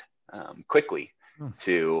adapt quickly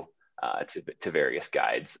to various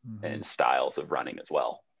guides and styles of running as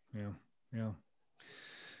well. Yeah. Yeah.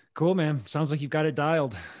 Cool, man. Sounds like you've got it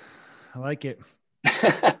dialed. I like it.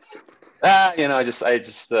 I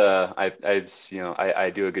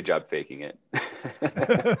do a good job faking it.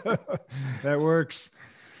 That works.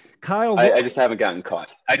 Kyle, I just haven't gotten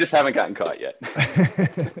caught. Yet.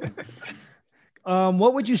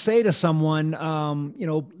 What would you say to someone,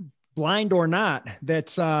 blind or not,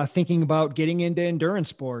 that's thinking about getting into endurance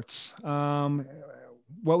sports? What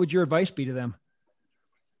would your advice be to them?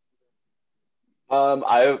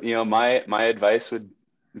 My advice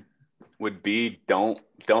would be don't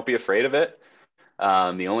be afraid of it.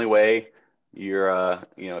 The only way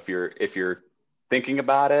if you're thinking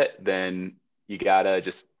about it, then you gotta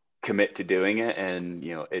just commit to doing it. And,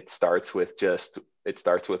 it starts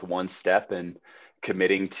with one step, and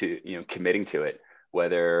committing to it,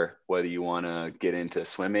 whether you want to get into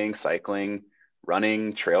swimming, cycling,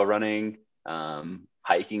 running, trail running,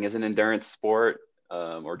 hiking as an endurance sport,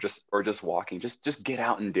 or just walking, just get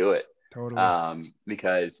out and do it. Totally.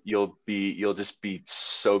 Because you'll just be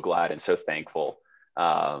so glad and so thankful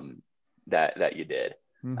that you did.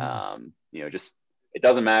 Mm-hmm. Just, it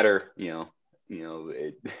doesn't matter,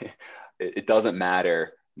 it doesn't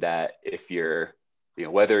matter that if you're,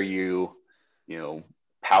 whether you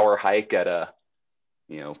power hike at a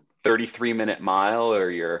 33-minute mile, or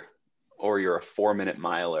you're a 4-minute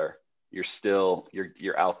miler, you're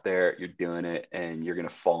out there, you're doing it, and you're going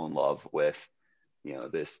to fall in love with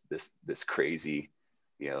this crazy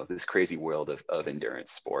world of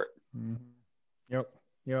endurance sport. Mm-hmm.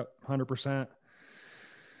 Yep 100%.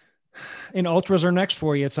 And ultras are next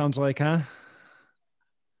for you, it sounds like, huh?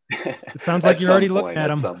 It sounds like you're already looking at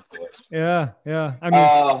them. Yeah. I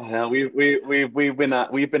mean,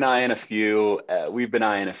 we've been eyeing a few. We've been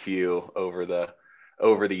eyeing a few over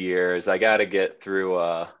the years. I got to get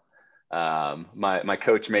through. My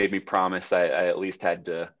coach made me promise I at least had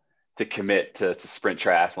to commit to sprint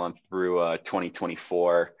triathlon through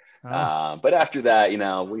 2024. But after that,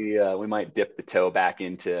 we might dip the toe back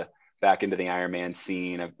into the Ironman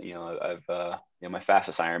scene. My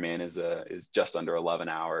fastest Ironman is just under 11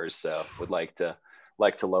 hours. So would like to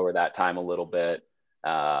lower that time a little bit.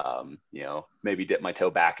 Maybe dip my toe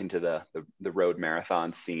back into the road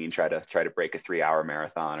marathon scene, try to break a 3-hour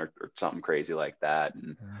marathon or something crazy like that.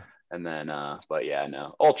 And then, but yeah,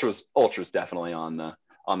 no, ultras definitely on the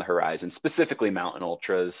horizon, specifically mountain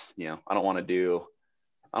ultras. I don't want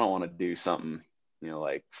to do something,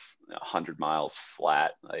 like 100 miles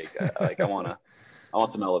flat. I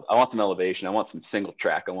want some elevation. I want some single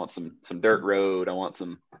track. I want some dirt road. I want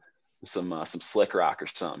some slick rock or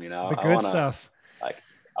something, the good stuff.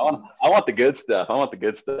 I want the good stuff. I want the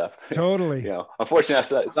good stuff. Totally.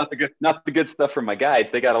 Unfortunately, it's not the good stuff for my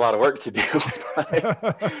guides. They got a lot of work to do.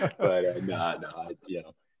 But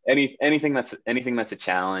no. Anything that's a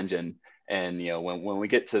challenge, and when we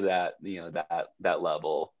get to that that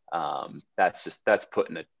level, that's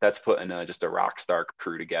putting just a rock star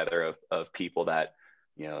crew together of people that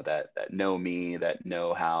that know me, that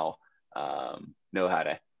know how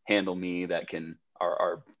to handle me, that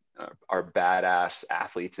are badass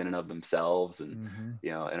athletes in and of themselves, and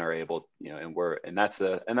and are able, and that's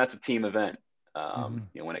a team event.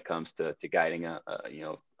 When it comes to guiding a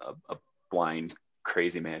blind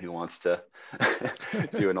crazy man who wants to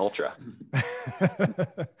do an ultra.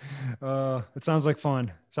 It sounds like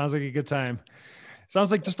fun. Sounds like a good time.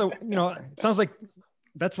 Sounds like just it sounds like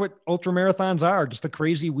that's what ultra marathons are, just a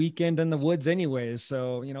crazy weekend in the woods anyways.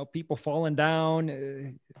 So, people falling down,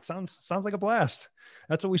 it sounds like a blast.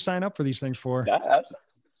 That's what we sign up for these things for. Yeah,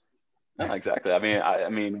 no, exactly. I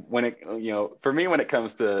mean, when it, for me, when it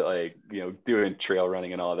comes to like, doing trail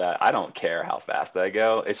running and all that, I don't care how fast I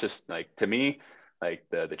go. It's just like, to me, like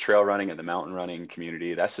the trail running and the mountain running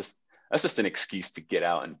community, that's just an excuse to get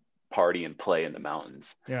out and party and play in the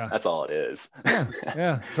mountains. Yeah. That's all it is.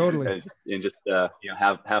 Yeah, totally. and just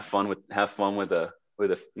have fun with a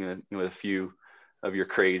few of your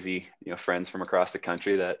crazy, friends from across the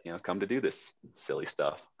country that, come to do this silly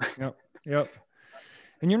stuff. Yep.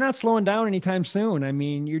 And you're not slowing down anytime soon. I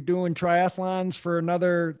mean, you're doing triathlons for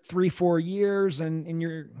another 3-4 years, and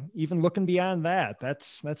you're even looking beyond that.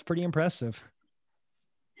 That's pretty impressive.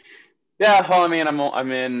 Yeah. Well, I mean,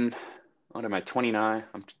 I'm in, what am I, 29?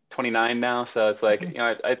 I'm 29 now. So it's like,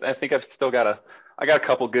 I think I've still got I got a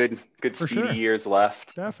couple good speedy years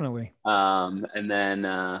left. Definitely. And then,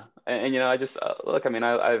 I just, look, I mean,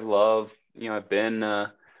 I love, I've been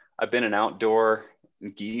an outdoor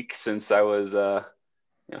geek since I was,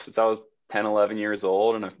 since I was 10, 11 years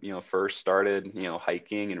old, and I, first started,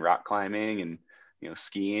 hiking and rock climbing and,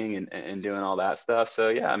 skiing and doing all that stuff. So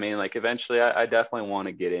yeah, I mean, like eventually I definitely want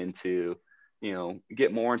to get into,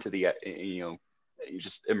 get more into the,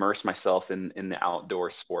 just immerse myself in the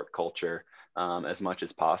outdoor sport culture as much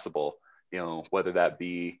as possible, whether that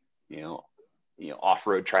be,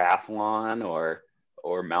 off-road triathlon or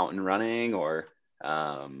mountain running or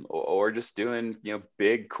just doing,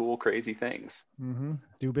 big, cool, crazy things. Mm-hmm.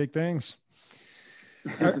 Do big things.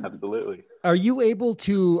 Absolutely. Are you able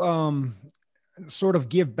to sort of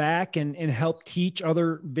give back and help teach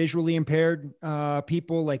other visually impaired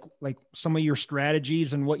people, like some of your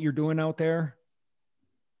strategies and what you're doing out there?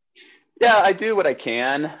 Yeah, I do what I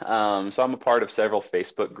can. So I'm a part of several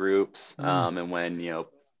Facebook groups. And when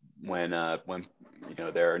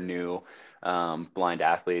there are new blind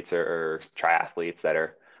athletes or triathletes that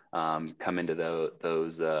are come into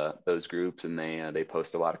those groups, and they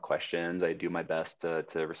post a lot of questions, I do my best to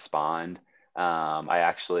respond. I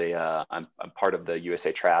actually I'm part of the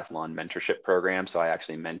USA Triathlon mentorship program, so I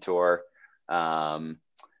actually mentor one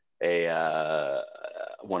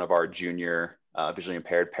of our junior visually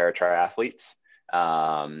impaired para triathletes.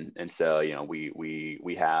 And so,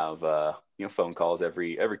 we have, phone calls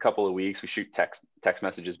every couple of weeks. We shoot text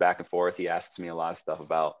messages back and forth. He asks me a lot of stuff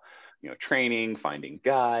about, training, finding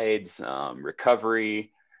guides,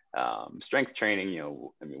 recovery, strength training,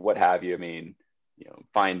 what have you. I mean,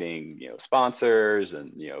 finding, sponsors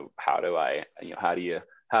and, how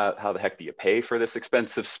the heck do you pay for this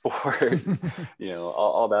expensive sport?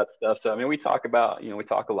 All that stuff. So, I mean, we talk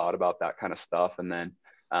a lot about that kind of stuff. And then,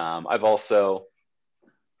 I've also,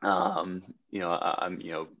 I've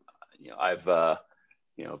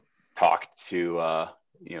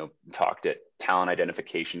talked at talent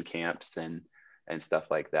identification camps and stuff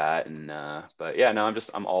like that. And, but yeah, no,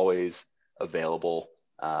 I'm always available,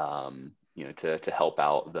 to help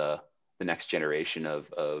out the next generation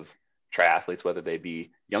of triathletes, whether they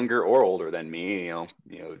be younger or older than me.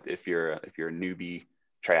 If you're a newbie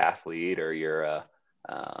triathlete, or you're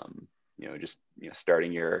just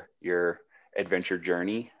starting your adventure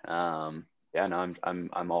journey, I'm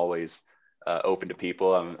always open to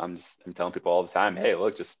people. I'm telling people all the time, hey,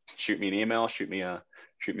 look, just shoot me an email, shoot me a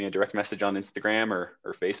direct message on Instagram or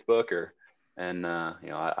Facebook,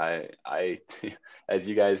 I as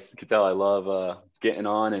you guys can tell, I love getting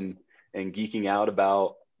on and geeking out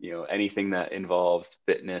about anything that involves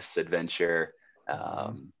fitness, adventure,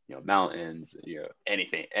 mountains,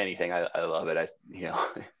 anything. I love it.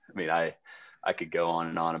 I could go on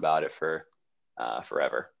and on about it for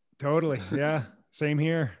forever. Totally. Yeah. Same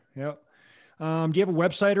here. Yep. Do you have a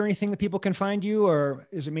website or anything that people can find you, or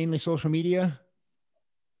is it mainly social media?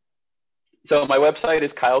 So my website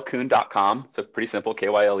is kylecoon.com. So pretty simple,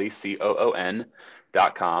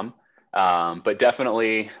 KYLECOON.com. But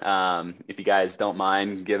definitely, if you guys don't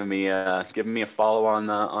mind giving me a follow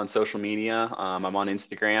on social media, I'm on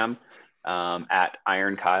Instagram at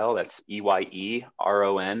Iron Kyle. That's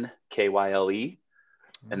EYERONKYLE.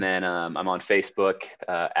 And then I'm on Facebook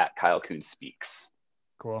at Kyle Coon Speaks.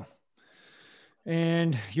 Cool.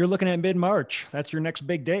 And you're looking at mid-March. That's your next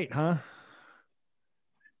big date, huh?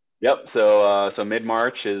 Yep. So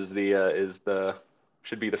mid-March should be the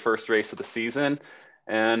first race of the season,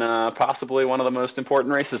 and possibly one of the most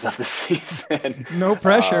important races of the season. No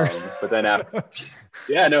pressure. But then after,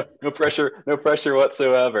 yeah, no pressure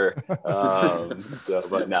whatsoever.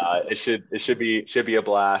 But no, it should be a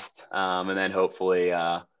blast. And then hopefully,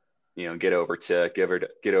 get over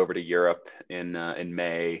to Europe in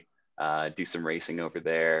May. do some racing over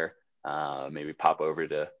there. Maybe pop over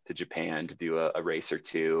to Japan to do a race or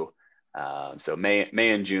two. So May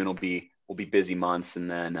and June will be busy months, and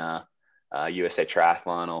then USA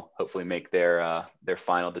Triathlon will hopefully make their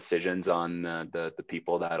final decisions on the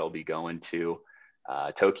people that'll be going to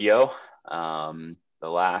Tokyo the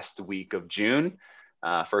last week of June,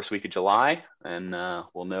 first week of July, and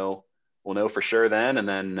we'll know for sure then, and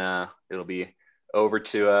then it'll be over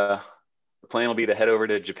to the plan will be to head over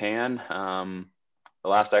to Japan. The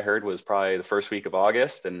last I heard was probably the first week of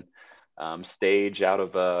August, and stage out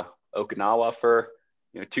of Okinawa for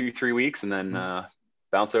 2-3 weeks, and then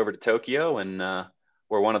bounce over to Tokyo, and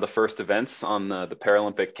we're one of the first events on the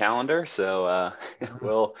Paralympic calendar. So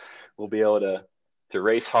we'll be able to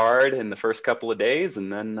race hard in the first couple of days,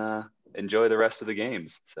 and then enjoy the rest of the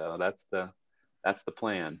games. So that's the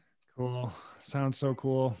plan. Cool. Sounds so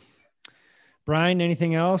cool. Brian,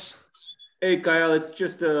 anything else? Hey, Kyle, it's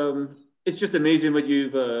just amazing what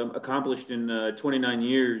you've accomplished in 29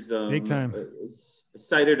 years. Big time.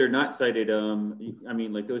 Cited or not cited. I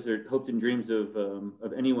mean, like, those are hopes and dreams of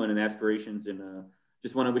anyone and aspirations. And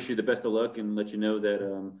just want to wish you the best of luck and let you know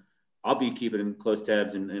that I'll be keeping close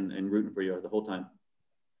tabs and rooting for you the whole time.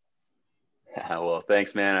 Well,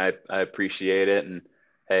 thanks, man. I appreciate it. And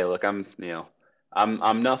hey, look, I'm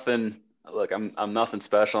nothing. Look, I'm nothing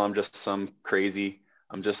special. I'm just some crazy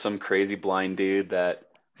blind dude that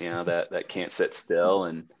that can't sit still.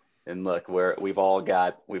 And look, we've all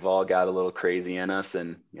got a little crazy in us,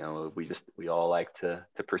 and we all like to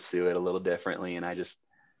pursue it a little differently. And I just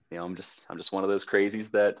I'm just one of those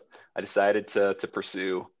crazies that I decided to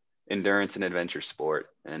pursue endurance and adventure sport.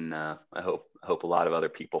 And I hope a lot of other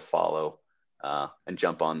people follow and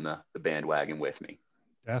jump on the bandwagon with me.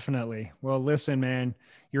 Definitely. Well, listen, man,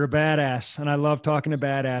 you're a badass, and I love talking to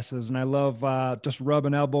badasses, and I love just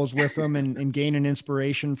rubbing elbows with them and gaining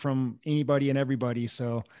inspiration from anybody and everybody.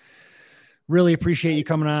 So really appreciate you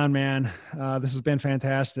coming on, man. This has been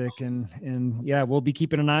fantastic. And yeah, we'll be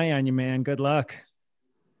keeping an eye on you, man. Good luck.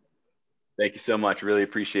 Thank you so much. Really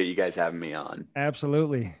appreciate you guys having me on.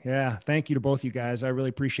 Absolutely. Yeah. Thank you to both you guys. I really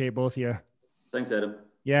appreciate both of you. Thanks, Adam.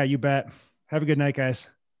 Yeah, you bet. Have a good night, guys.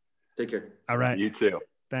 Take care. All right. You too.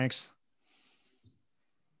 Thanks.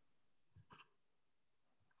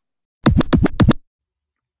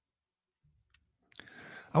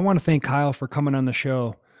 I want to thank Kyle for coming on the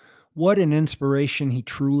show. What an inspiration he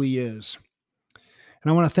truly is. And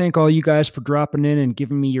I want to thank all you guys for dropping in and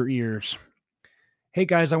giving me your ears. Hey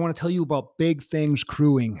guys, I want to tell you about Big Things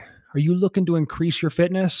Crewing. Are you looking to increase your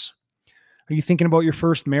fitness? Are you thinking about your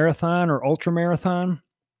first marathon or ultra marathon?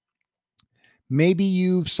 Maybe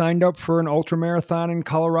you've signed up for an ultra marathon in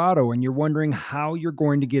Colorado and you're wondering how you're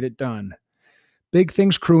going to get it done. Big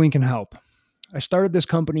Things Crewing can help. I started this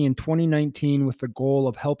company in 2019 with the goal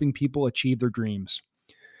of helping people achieve their dreams.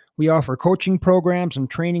 We offer coaching programs and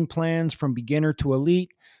training plans from beginner to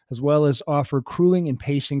elite, as well as offer crewing and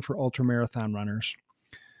pacing for ultramarathon runners.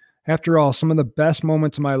 After all, some of the best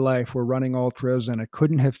moments of my life were running ultras, and I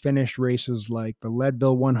couldn't have finished races like the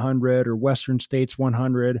Leadville 100 or Western States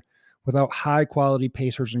 100 without high-quality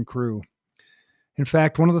pacers and crew. In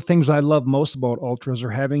fact, one of the things I love most about ultras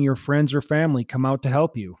are having your friends or family come out to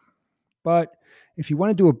help you. But if you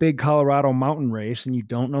want to do a big Colorado mountain race and you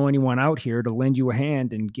don't know anyone out here to lend you a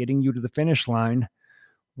hand in getting you to the finish line,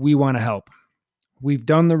 we want to help. We've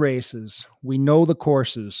done the races. We know the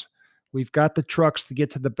courses. We've got the trucks to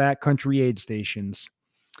get to the backcountry aid stations.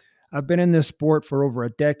 I've been in this sport for over a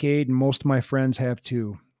decade, and most of my friends have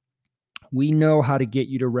too. We know how to get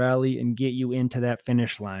you to rally and get you into that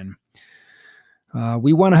finish line.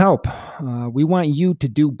 We want to help. We want you to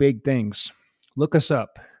do big things. Look us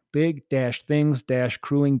up,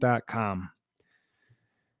 big-things-crewing.com.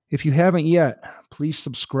 If you haven't yet, please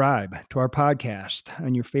subscribe to our podcast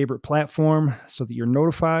on your favorite platform so that you're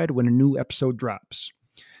notified when a new episode drops.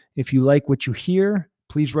 If you like what you hear,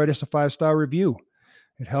 please write us a 5-star review.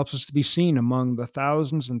 It helps us to be seen among the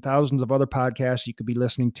thousands and thousands of other podcasts you could be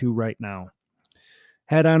listening to right now.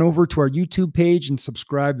 Head on over to our YouTube page and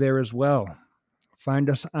subscribe there as well. Find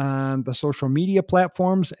us on the social media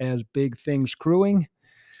platforms as Big Things Crewing.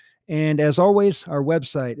 And as always, our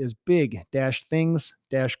website is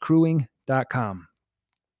big-things-crewing.com.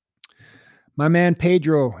 My man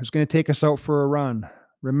Pedro is going to take us out for a run.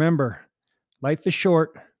 Remember, life is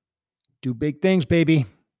short. Do big things, baby.